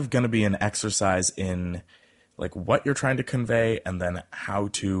kind of going to be an exercise in like what you're trying to convey, and then how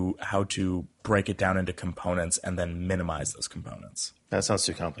to break it down into components and then minimize those components. That sounds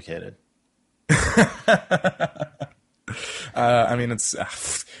too complicated. I mean,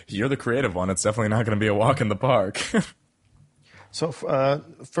 it's you're the creative one. It's definitely not going to be a walk in the park. So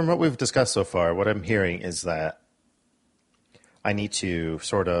from what we've discussed so far, what I'm hearing is that I need to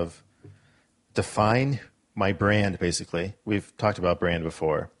sort of define my brand, basically. We've talked about brand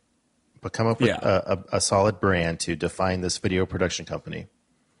before, but come up with a solid brand to define this video production company,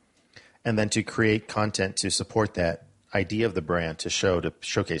 and then to create content to support that idea of the brand to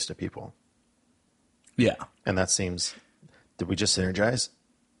showcase to people. Yeah. And that seems, did we just synergize?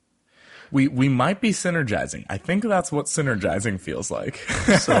 We might be synergizing. I think that's what synergizing feels like.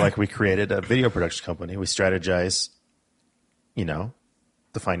 So like we created a video production company. We strategize,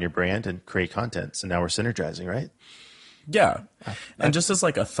 define your brand and create content. So now we're synergizing, right? Yeah. And just as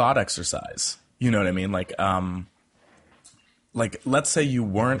like a thought exercise, you know what I mean? Like let's say you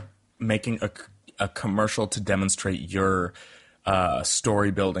weren't making a commercial to demonstrate your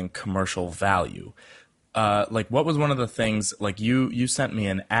story building commercial value. Like what was one of the things, like you sent me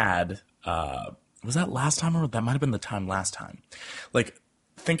an ad, was that last time, or that might have been the time last time? Like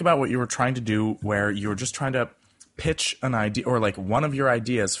think about what you were trying to do, where you were just trying to pitch an idea, or like one of your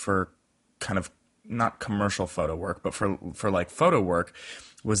ideas for kind of not commercial photo work, but for like photo work,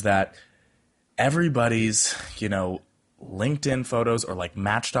 was that everybody's, LinkedIn photos or like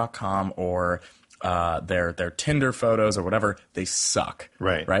Match.com or their Tinder photos or whatever, they suck.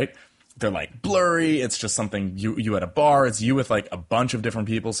 Right? They're like blurry. It's just something you at a bar. It's you with like a bunch of different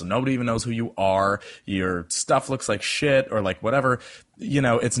people, so nobody even knows who you are. Your stuff looks like shit or like whatever.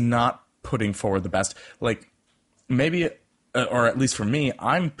 It's not putting forward the best. Like maybe, or at least for me,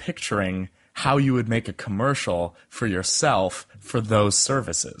 I'm picturing how you would make a commercial for yourself for those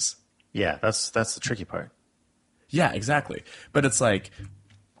services. Yeah, that's the tricky part. Yeah, exactly. But it's like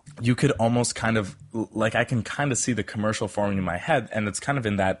you could almost kind of like, I can kind of see the commercial forming in my head, and it's kind of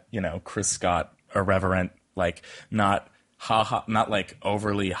in that, Chris Scott irreverent, like not like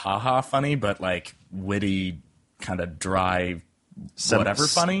overly funny, but like witty, kind of dry, whatever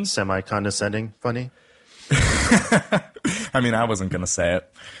funny, semi-condescending funny. I mean, I wasn't gonna say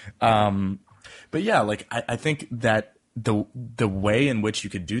it, but yeah, like I think that the way in which you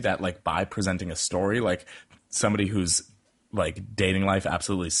could do that, like by presenting a story, like somebody who's like dating life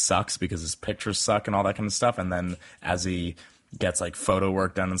absolutely sucks because his pictures suck and all that kind of stuff, and then as he gets like photo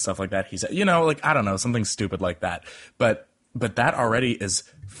work done and stuff like that, he's like, I don't know, something stupid like that, but that already is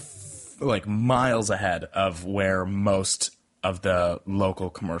like miles ahead of where most of the local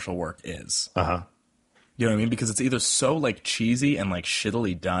commercial work is. You know what I mean? Because it's either so like cheesy and like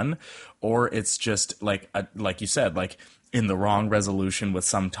shittily done, or it's just like you said, like in the wrong resolution with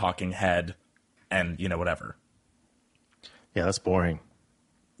some talking head and whatever. Yeah, that's boring.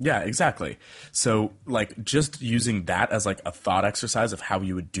 Yeah, exactly. So like just using that as like a thought exercise of how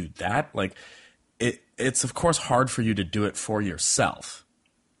you would do that, like it's of course hard for you to do it for yourself.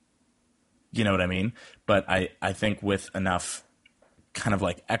 You know what I mean? But I think with enough kind of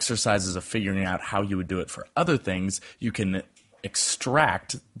like exercises of figuring out how you would do it for other things, you can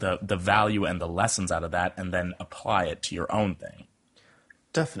extract the value and the lessons out of that and then apply it to your own thing.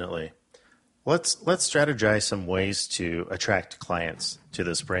 Definitely. Let's strategize some ways to attract clients to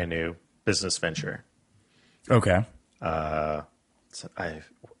this brand new business venture. Okay.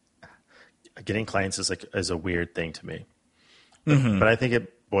 Getting clients is a weird thing to me, but I think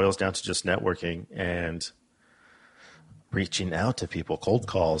it boils down to just networking and reaching out to people, cold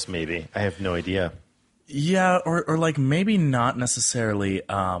calls, maybe. I have no idea. Yeah, or like maybe not necessarily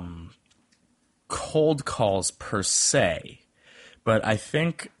cold calls per se. But I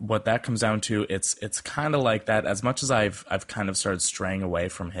think what that comes down to, it's kind of like that. As much as I've kind of started straying away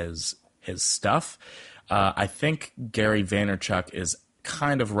from his stuff, I think Gary Vaynerchuk is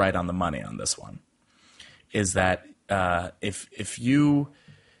kind of right on the money on this one. Is that if you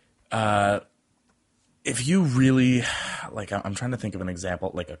really like, I'm trying to think of an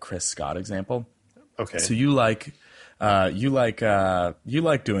example, like a Chris Scott example. Okay. So you like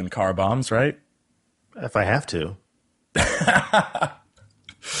doing car bombs, right? If I have to.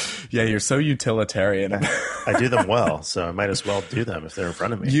 Yeah, you're so utilitarian. I do them well, so I might as well do them if they're in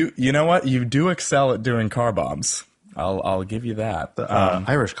front of me. You know what? You do excel at doing car bombs. I'll give you that. The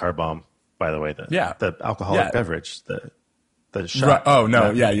Irish car bomb, by the way. The alcoholic beverage. The shot. Right. Oh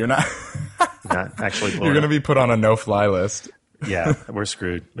no, you're not. Not actually. You're going to be put on a no-fly list. Yeah, we're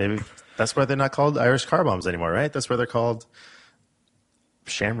screwed. Maybe That's why they're not called Irish car bombs anymore, right? That's why they're called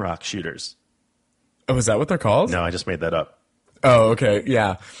Shamrock shooters. Oh, is that what they're called? No, I just made that up. Oh, okay.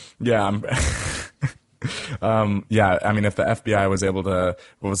 Yeah. Yeah. Yeah. I mean, if the FBI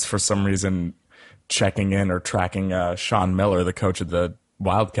was for some reason checking in or tracking Sean Miller, the coach of the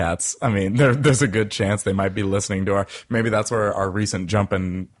Wildcats, I mean, there's a good chance they might be listening to maybe that's where our recent jump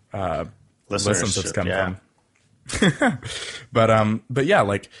in listens has come from. But yeah,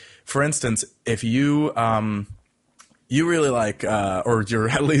 like, for instance, if you you really like, or you're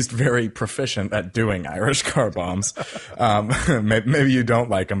at least very proficient at doing Irish car bombs. Maybe you don't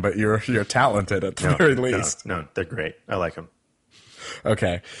like them, but you're talented at the very least. No, they're great. I like them.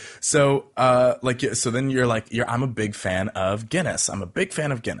 Okay, so so then I'm a big fan of Guinness. I'm a big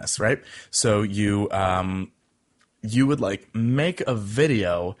fan of Guinness, right? So you would like make a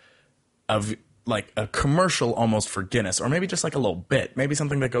video of like a commercial almost for Guinness, or maybe just like a little bit, maybe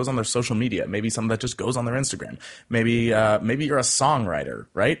something that goes on their social media, maybe something that just goes on their Instagram. Maybe you're a songwriter,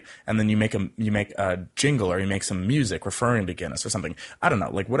 right? And then you make a jingle, or you make some music referring to Guinness or something. I don't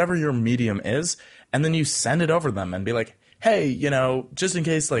know, like whatever your medium is, and then you send it over to them and be like, hey, just in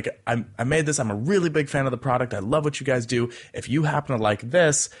case, like, I made this, I'm a really big fan of the product, I love what you guys do. If you happen to like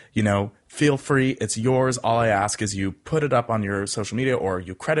this, feel free, it's yours. All I ask is you put it up on your social media, or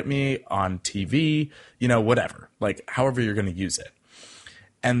you credit me on TV, whatever, like however you're going to use it.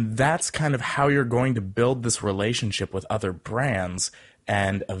 And that's kind of how you're going to build this relationship with other brands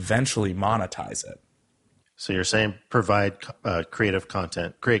and eventually monetize it. So you're saying provide create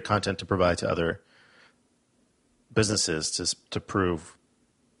content to provide to other businesses to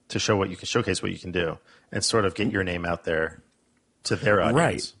showcase what you can do, and sort of get your name out there to their audience.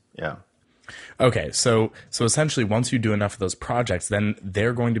 Right. Yeah. Okay, so essentially, once you do enough of those projects, then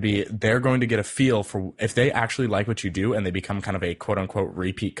they're going to get a feel for if they actually like what you do, and they become kind of a quote unquote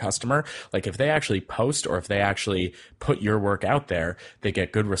repeat customer. Like if they actually post, or if they actually put your work out there, they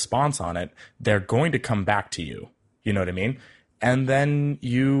get good response on it, they're going to come back to you. You know what I mean? And then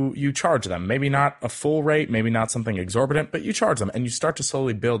you charge them, maybe not a full rate, maybe not something exorbitant, but you charge them, and you start to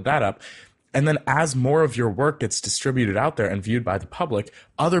slowly build that up. And then as more of your work gets distributed out there and viewed by the public,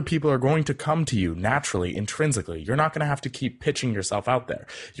 other people are going to come to you naturally, intrinsically. You're not going to have to keep pitching yourself out there.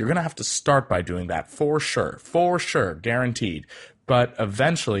 You're going to have to start by doing that for sure, guaranteed. But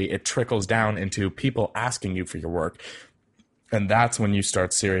eventually it trickles down into people asking you for your work. And that's when you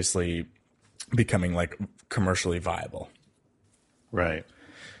start seriously becoming like commercially viable. Right.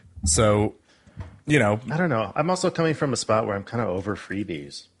 So, I don't know. I'm also coming from a spot where I'm kind of over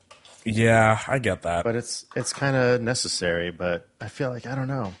freebies. Yeah, I get that. But it's kind of necessary, but I feel like, I don't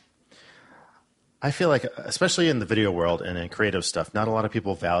know. I feel like, especially in the video world and in creative stuff, not a lot of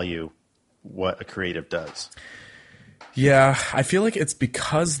people value what a creative does. Yeah, I feel like it's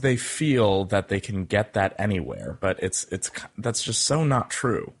because they feel that they can get that anywhere, but that's just so not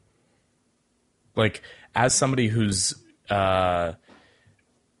true. Like, as somebody who's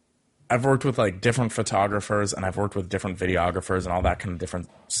I've worked with like different photographers, and I've worked with different videographers and all that kind of different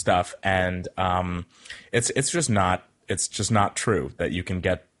stuff. And it's just not true that you can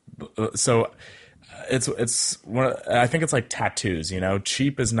get. So it's one. I think it's like tattoos.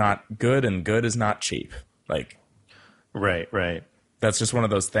 Cheap is not good, and good is not cheap. Like, right. That's just one of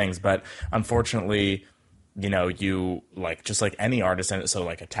those things. But unfortunately, you like, just like any artist, and so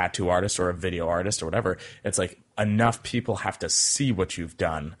like a tattoo artist or a video artist or whatever, it's like enough people have to see what you've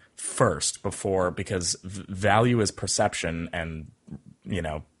done first because value is perception, and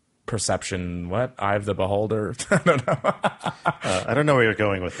perception, what? Eye of the beholder? I don't know. I don't know where you're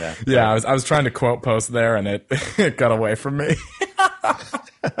going with that. Yeah, I was trying to quote post there, and it got away from me.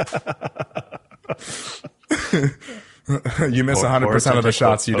 You miss 100% of the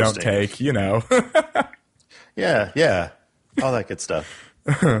shots you don't take, Yeah, all that good stuff.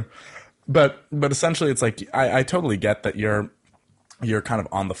 But essentially, it's like I totally get that you're kind of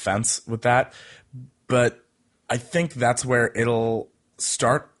on the fence with that, but I think that's where it'll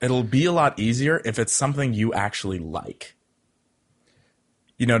start. It'll be a lot easier if it's something you actually like.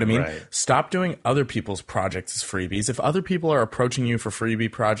 You know what I mean? Right. Stop doing other people's projects as freebies. If other people are approaching you for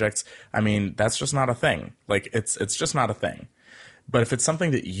freebie projects, I mean, that's just not a thing. Like, it's just not a thing. But if it's something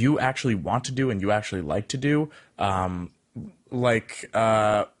that you actually want to do and you actually like to do, I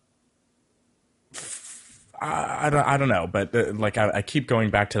don't know, but I keep going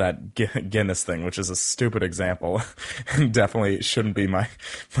back to that Guinness thing, which is a stupid example, and definitely shouldn't be my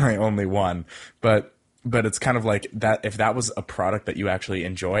only one. But it's kind of like that. If that was a product that you actually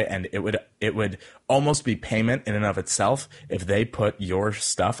enjoy, and it would almost be payment in and of itself if they put your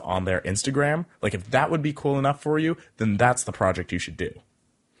stuff on their Instagram. Like, if that would be cool enough for you, then that's the project you should do.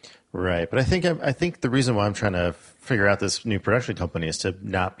 Right, but I think the reason why I'm trying to figure out this new production company is to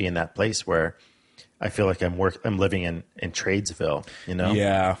not be in that place where I feel like I'm living in Tradesville, you know.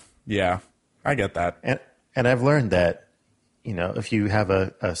 Yeah, yeah, I get that. And I've learned that, you know, if you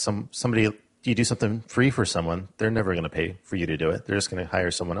have somebody, you do something free for someone, they're never going to pay for you to do it. They're just going to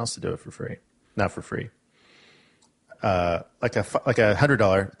hire someone else to do it for free, not for free. Like a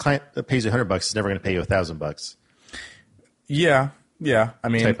 $100 client that pays you $100 is never going to pay you $1,000 Yeah, yeah. I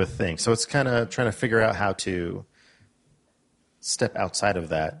mean, type of thing. So it's kind of trying to figure out how to step outside of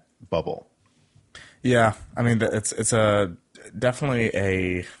that bubble. yeah. I mean, it's a definitely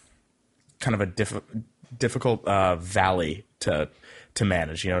a kind of a difficult valley to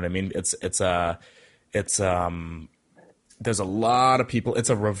manage. You know what I mean? It's there's a lot of people. It's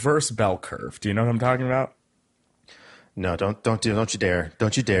a reverse bell curve. Do you know what I'm talking about? No, don't you dare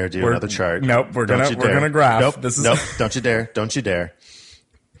do another chart. Nope, we're gonna graph. Nope, nope, don't you dare. Don't you dare.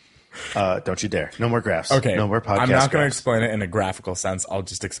 No more graphs. Okay. No more podcast I'm not going to graphs. explain it in a graphical sense. I'll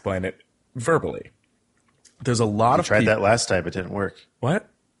just explain it verbally. There's a lot You of tried that last time, it didn't work. What?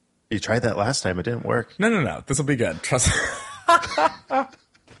 You tried that last time, it didn't work. No. This will be good. Trust me.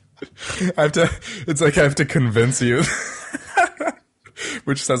 It's like I have to convince you.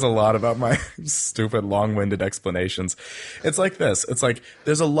 Which says a lot about my stupid, long-winded explanations. It's like this. It's like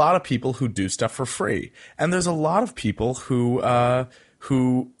there's a lot of people who do stuff for free, and there's a lot of people who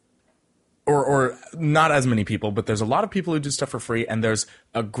or not as many people, but there's a lot of people who do stuff for free, and there's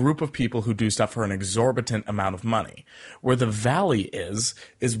a group of people who do stuff for an exorbitant amount of money. Where the valley is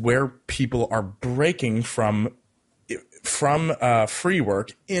where people are breaking from free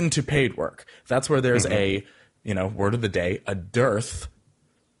work into paid work. That's where there's a, word of the day, a dearth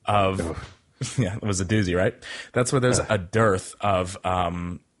of, yeah, it was a doozy, right? That's where there's a dearth of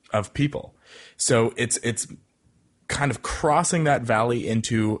people. So it's kind of crossing that valley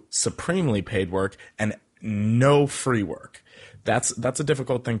into supremely paid work and no free work. That's a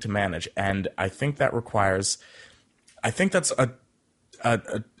difficult thing to manage. And I think that's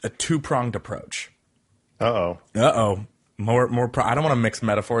a two-pronged approach. Uh-oh. More. I don't want to mix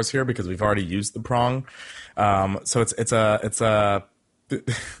metaphors here because we've already used the prong. So it's a.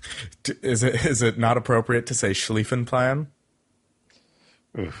 Is it not appropriate to say Schlieffenplan?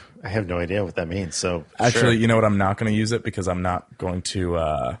 Oof, I have no idea what that means. So actually, sure. You know what? I'm not going to use it because I'm not going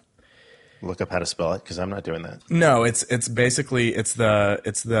to look up how to spell it because I'm not doing that. No, it's basically it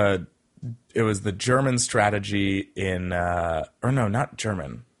was the German strategy in or no, not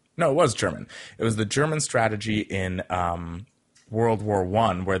German. No, it was German. It was the German strategy in World War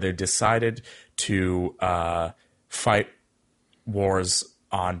I, where they decided to fight wars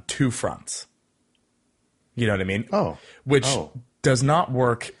on two fronts. You know what I mean? Which does not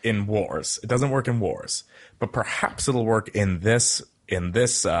work in wars. It doesn't work in wars, but perhaps it'll work in this.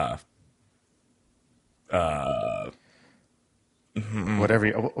 Whatever.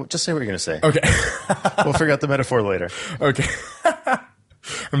 Just say what you're going to say. Okay. We'll figure out the metaphor later. Okay.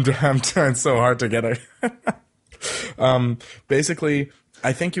 I'm trying so hard to get it. Basically,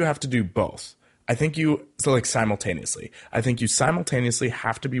 I think you have to do both. Simultaneously. I think you simultaneously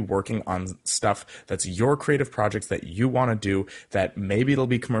have to be working on stuff that's your creative projects that you want to do, that maybe it'll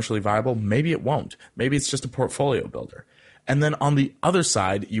be commercially viable, maybe it won't. Maybe it's just a portfolio builder. And then on the other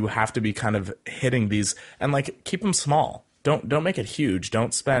side, you have to be kind of hitting these and keep them small. Don't make it huge.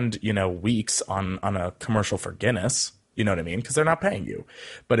 Don't spend, weeks on a commercial for Guinness. You know what I mean? Because they're not paying you.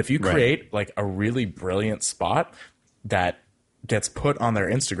 But if you create a really brilliant spot that gets put on their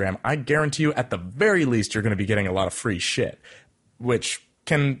Instagram, I guarantee you at the very least you're going to be getting a lot of free shit, which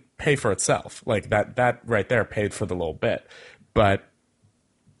can pay for itself. That right there paid for the little bit. But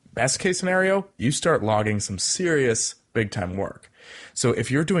best case scenario, you start logging some serious big time work. So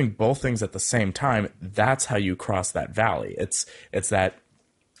if you're doing both things at the same time, that's how you cross that valley. It's that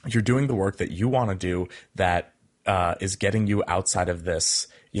you're doing the work that you want to do that is getting you outside of this,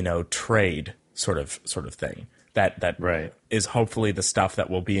 trade sort of thing. That right. is hopefully the stuff that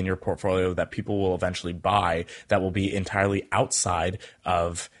will be in your portfolio that people will eventually buy, that will be entirely outside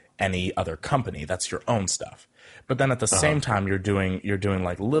of any other company. That's your own stuff. But then at the same time, you're doing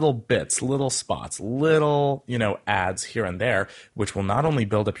little bits, little spots, little, ads here and there, which will not only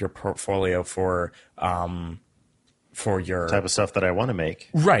build up your portfolio for your type of stuff that I want to make.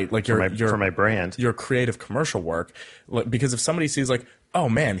 Right. For my brand. Your creative commercial work. Because if somebody sees oh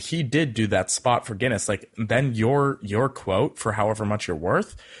man, he did do that spot for Guinness, then your quote for however much you're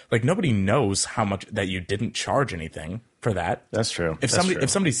worth, nobody knows how much that you didn't charge anything for that. That's true. If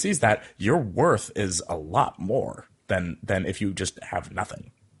somebody sees that, your worth is a lot more than if you just have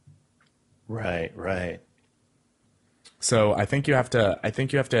nothing. Right. So I think you have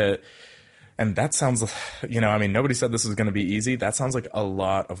to, and that sounds, I mean, nobody said this was going to be easy. That sounds like a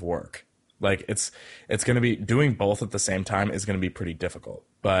lot of work. Like it's going to be doing both at the same time is going to be pretty difficult.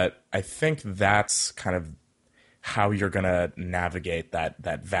 But I think that's kind of how you're going to navigate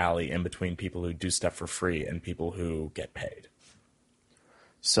that valley in between people who do stuff for free and people who get paid.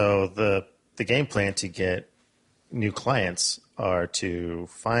 So the game plan to get new clients are to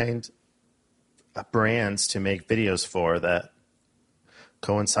find brands to make videos for that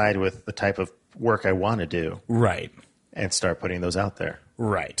coincide with the type of work I want to do. Right. And start putting those out there.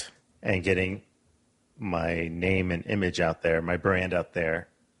 Right. And getting my name and image out there, my brand out there,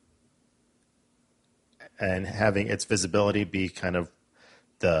 and having its visibility be kind of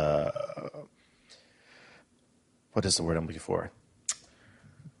the, what is the word I'm looking for?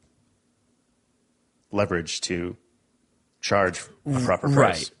 Leverage to charge a proper price.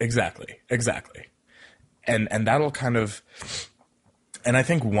 Right, exactly. And that'll kind of, and I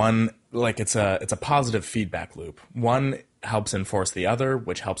think one, like it's a positive feedback loop. One helps enforce the other,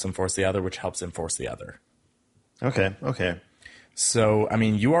 which helps enforce the other, which helps enforce the other. Okay. So, I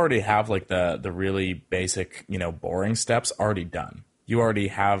mean, you already have like the really basic, boring steps already done. You already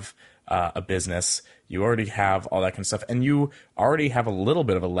have a business. You already have all that kind of stuff. And you already have a little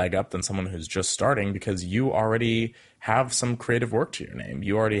bit of a leg up than someone who's just starting because you already have some creative work to your name.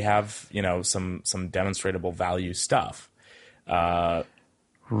 You already have, some demonstrable value stuff.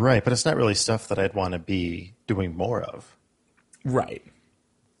 Right, but it's not really stuff that I'd want to be doing more of. Right.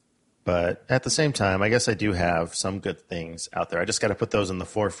 But at the same time, I guess I do have some good things out there. I just got to put those in the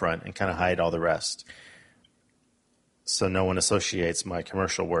forefront and kind of hide all the rest. So no one associates my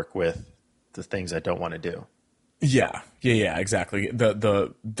commercial work with the things I don't want to do. Yeah, exactly.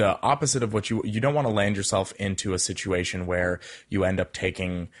 The opposite of what you don't want to land yourself into a situation where you end up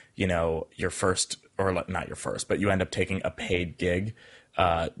taking, your first, or not your first, but you end up taking a paid gig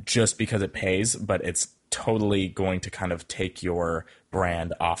just because it pays, but it's totally going to kind of take your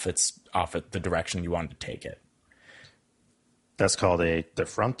brand off the direction you want to take it. That's called a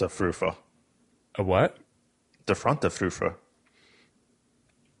Defrontafrufa. A what? Defrontafrufa.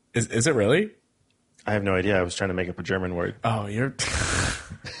 Is it really? I have no idea. I was trying to make up a German word. Oh, you're.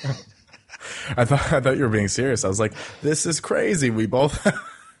 I thought you were being serious. I was like, this is crazy. We both have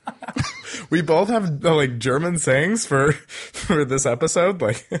like German sayings for this episode.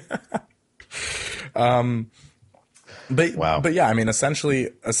 Like, wow. But yeah, I mean, essentially,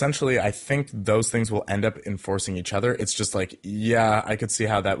 I think those things will end up enforcing each other. It's just like, yeah, I could see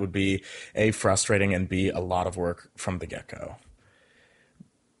how that would be A, frustrating, and B, a lot of work from the get-go.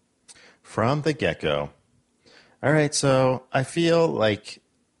 From the get-go. All right, so I feel like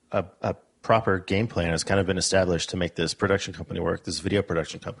a proper game plan has kind of been established to make this production company work, this video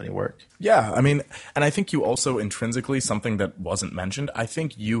production company work. Yeah, I mean, and I think you also intrinsically, something that wasn't mentioned, I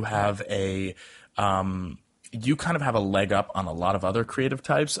think you have you kind of have a leg up on a lot of other creative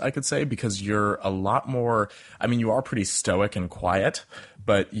types, I could say, because you're a lot more, I mean, you are pretty stoic and quiet,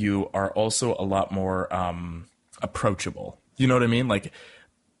 but you are also a lot more approachable. You know what I mean? Like,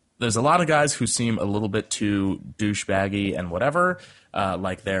 there's a lot of guys who seem a little bit too douchebaggy and whatever,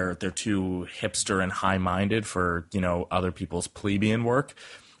 like they're too hipster and high-minded for, other people's plebeian work.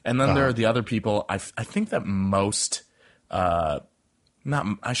 And then there are the other people, I think that most...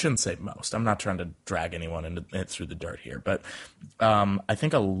 I shouldn't say most. I'm not trying to drag anyone through the dirt here, but I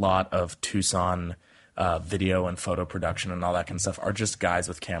think a lot of Tucson video and photo production and all that kind of stuff are just guys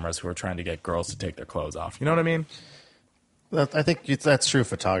with cameras who are trying to get girls to take their clothes off. You know what I mean? I think that's true of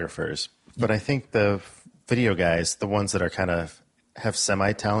photographers, but I think the video guys, the ones that are kind of have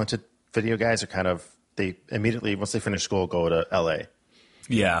semi-talented video guys, are kind of, they immediately, once they finish school, go to LA.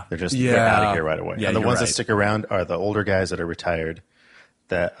 Yeah. They're out of here right away. Yeah, and the ones right. that stick around are the older guys that are retired,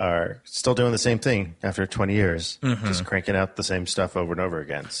 that are still doing the same thing after 20 years, just cranking out the same stuff over and over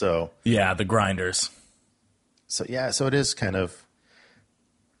again. So yeah, the grinders. So it is kind of,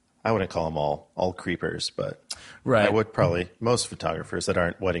 I wouldn't call them all creepers, but right. I would probably, most photographers that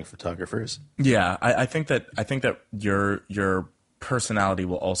aren't wedding photographers. Yeah, I think that your personality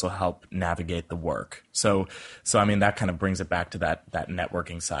will also help navigate the work. So I mean, that kind of brings it back to that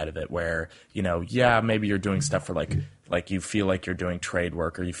networking side of it, where maybe you're doing stuff for like you feel like you're doing trade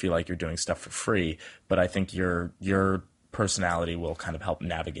work, or you feel like you're doing stuff for free, but I think your personality will kind of help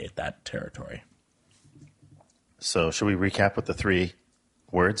navigate that territory. So should we recap with the 3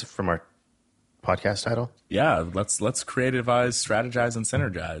 words from our podcast title? Yeah, let's creativize, strategize, and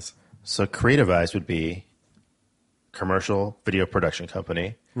synergize. So creativize would be commercial video production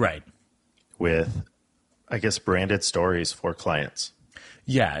company. Right. With, I guess, branded stories for clients.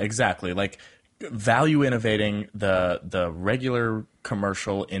 Yeah, exactly. Like, value innovating the regular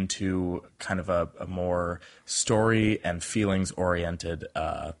commercial into kind of a more story and feelings oriented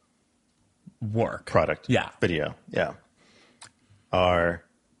work Product. Yeah. Video. Yeah. Our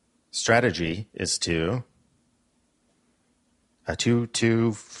strategy is to a two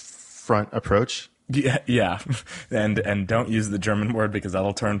front approach. Yeah, and don't use the German word because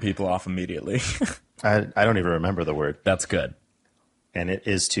that'll turn people off immediately. I don't even remember the word. That's good. And it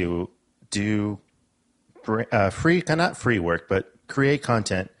is to do free, not free work, but create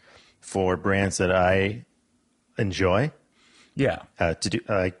content for brands that I enjoy. Yeah. To do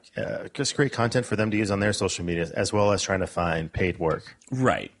just create content for them to use on their social media, as well as trying to find paid work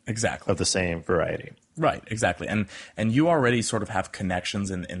Right. Exactly. of the same variety. Right. Exactly. And you already sort of have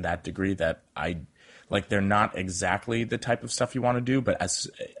connections in that degree that they're not exactly the type of stuff you want to do, but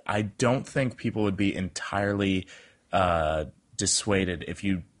I don't think people would be entirely dissuaded if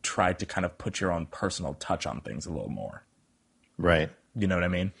you tried to kind of put your own personal touch on things a little more. Right. You know what I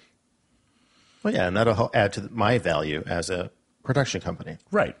mean? Well, yeah, and that'll add to my value as a production company.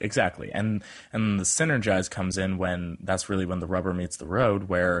 Right, exactly. And the synergize comes in when that's really when the rubber meets the road,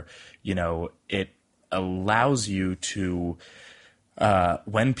 where, it allows you to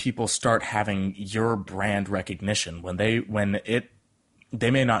when people start having your brand recognition,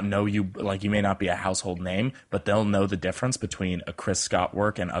 they may not know you, like you may not be a household name, but they'll know the difference between a Chris Scott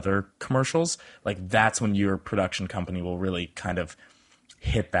work and other commercials. Like that's when your production company will really kind of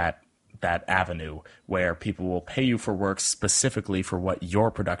hit that avenue where people will pay you for work specifically for what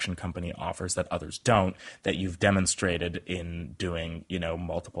your production company offers that others don't, that you've demonstrated in doing,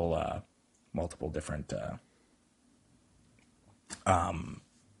 multiple different,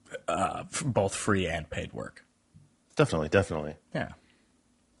 both free and paid work. Definitely. Yeah.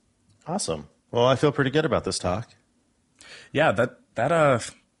 Awesome. Well, I feel pretty good about this talk. Yeah, that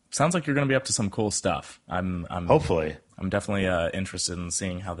sounds like you're going to be up to some cool stuff. I'm Hopefully. I'm definitely interested in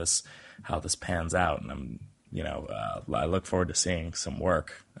seeing how this pans out, and I look forward to seeing some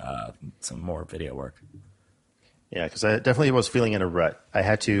work, some more video work. Yeah, because I definitely was feeling in a rut. I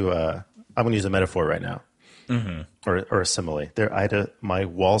had to. I'm going to use a metaphor right now, or a simile. My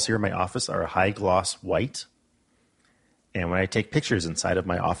walls here in my office are a high gloss white. And when I take pictures inside of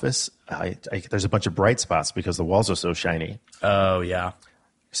my office, there's a bunch of bright spots because the walls are so shiny. Oh, yeah.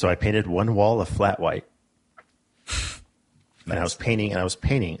 So I painted one wall a flat white. And I was painting,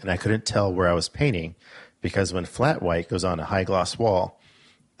 and I couldn't tell where I was painting because when flat white goes on a high gloss wall,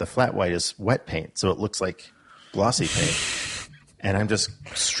 the flat white is wet paint, so it looks like glossy paint. And I'm just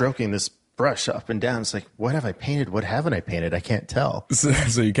stroking this brush up and down. It's like, what have I painted? What haven't I painted? I can't tell.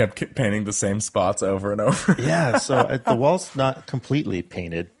 So you kept painting the same spots over and over. Yeah, so the wall's not completely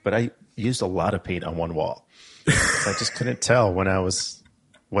painted, but I used a lot of paint on one wall. So I just couldn't tell what I was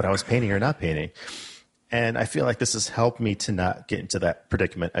painting or not painting. And I feel like this has helped me to not get into that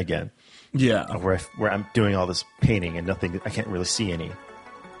predicament again. Yeah. Where I'm doing all this painting and nothing, I can't really see any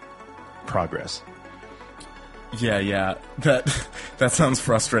progress. Yeah. That sounds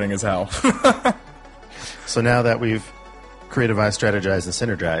frustrating as hell. So now that we've creativized, strategized,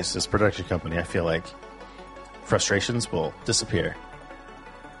 and synergized this production company, I feel like frustrations will disappear.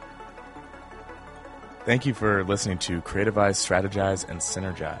 Thank you for listening to Creativize, Strategize, and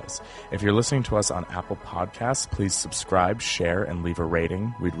Synergize. If you're listening to us on Apple Podcasts, please subscribe, share, and leave a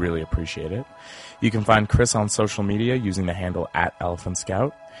rating. We'd really appreciate it. You can find Chris on social media using the handle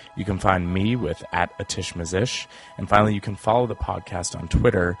 @ElephantScout. You can find me with @AtishMazish. And finally, you can follow the podcast on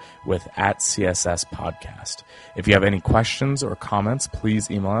Twitter with @CSSPodcast. If you have any questions or comments, please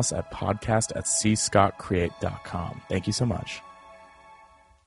email us at podcast@cscottcreate.com. Thank you so much.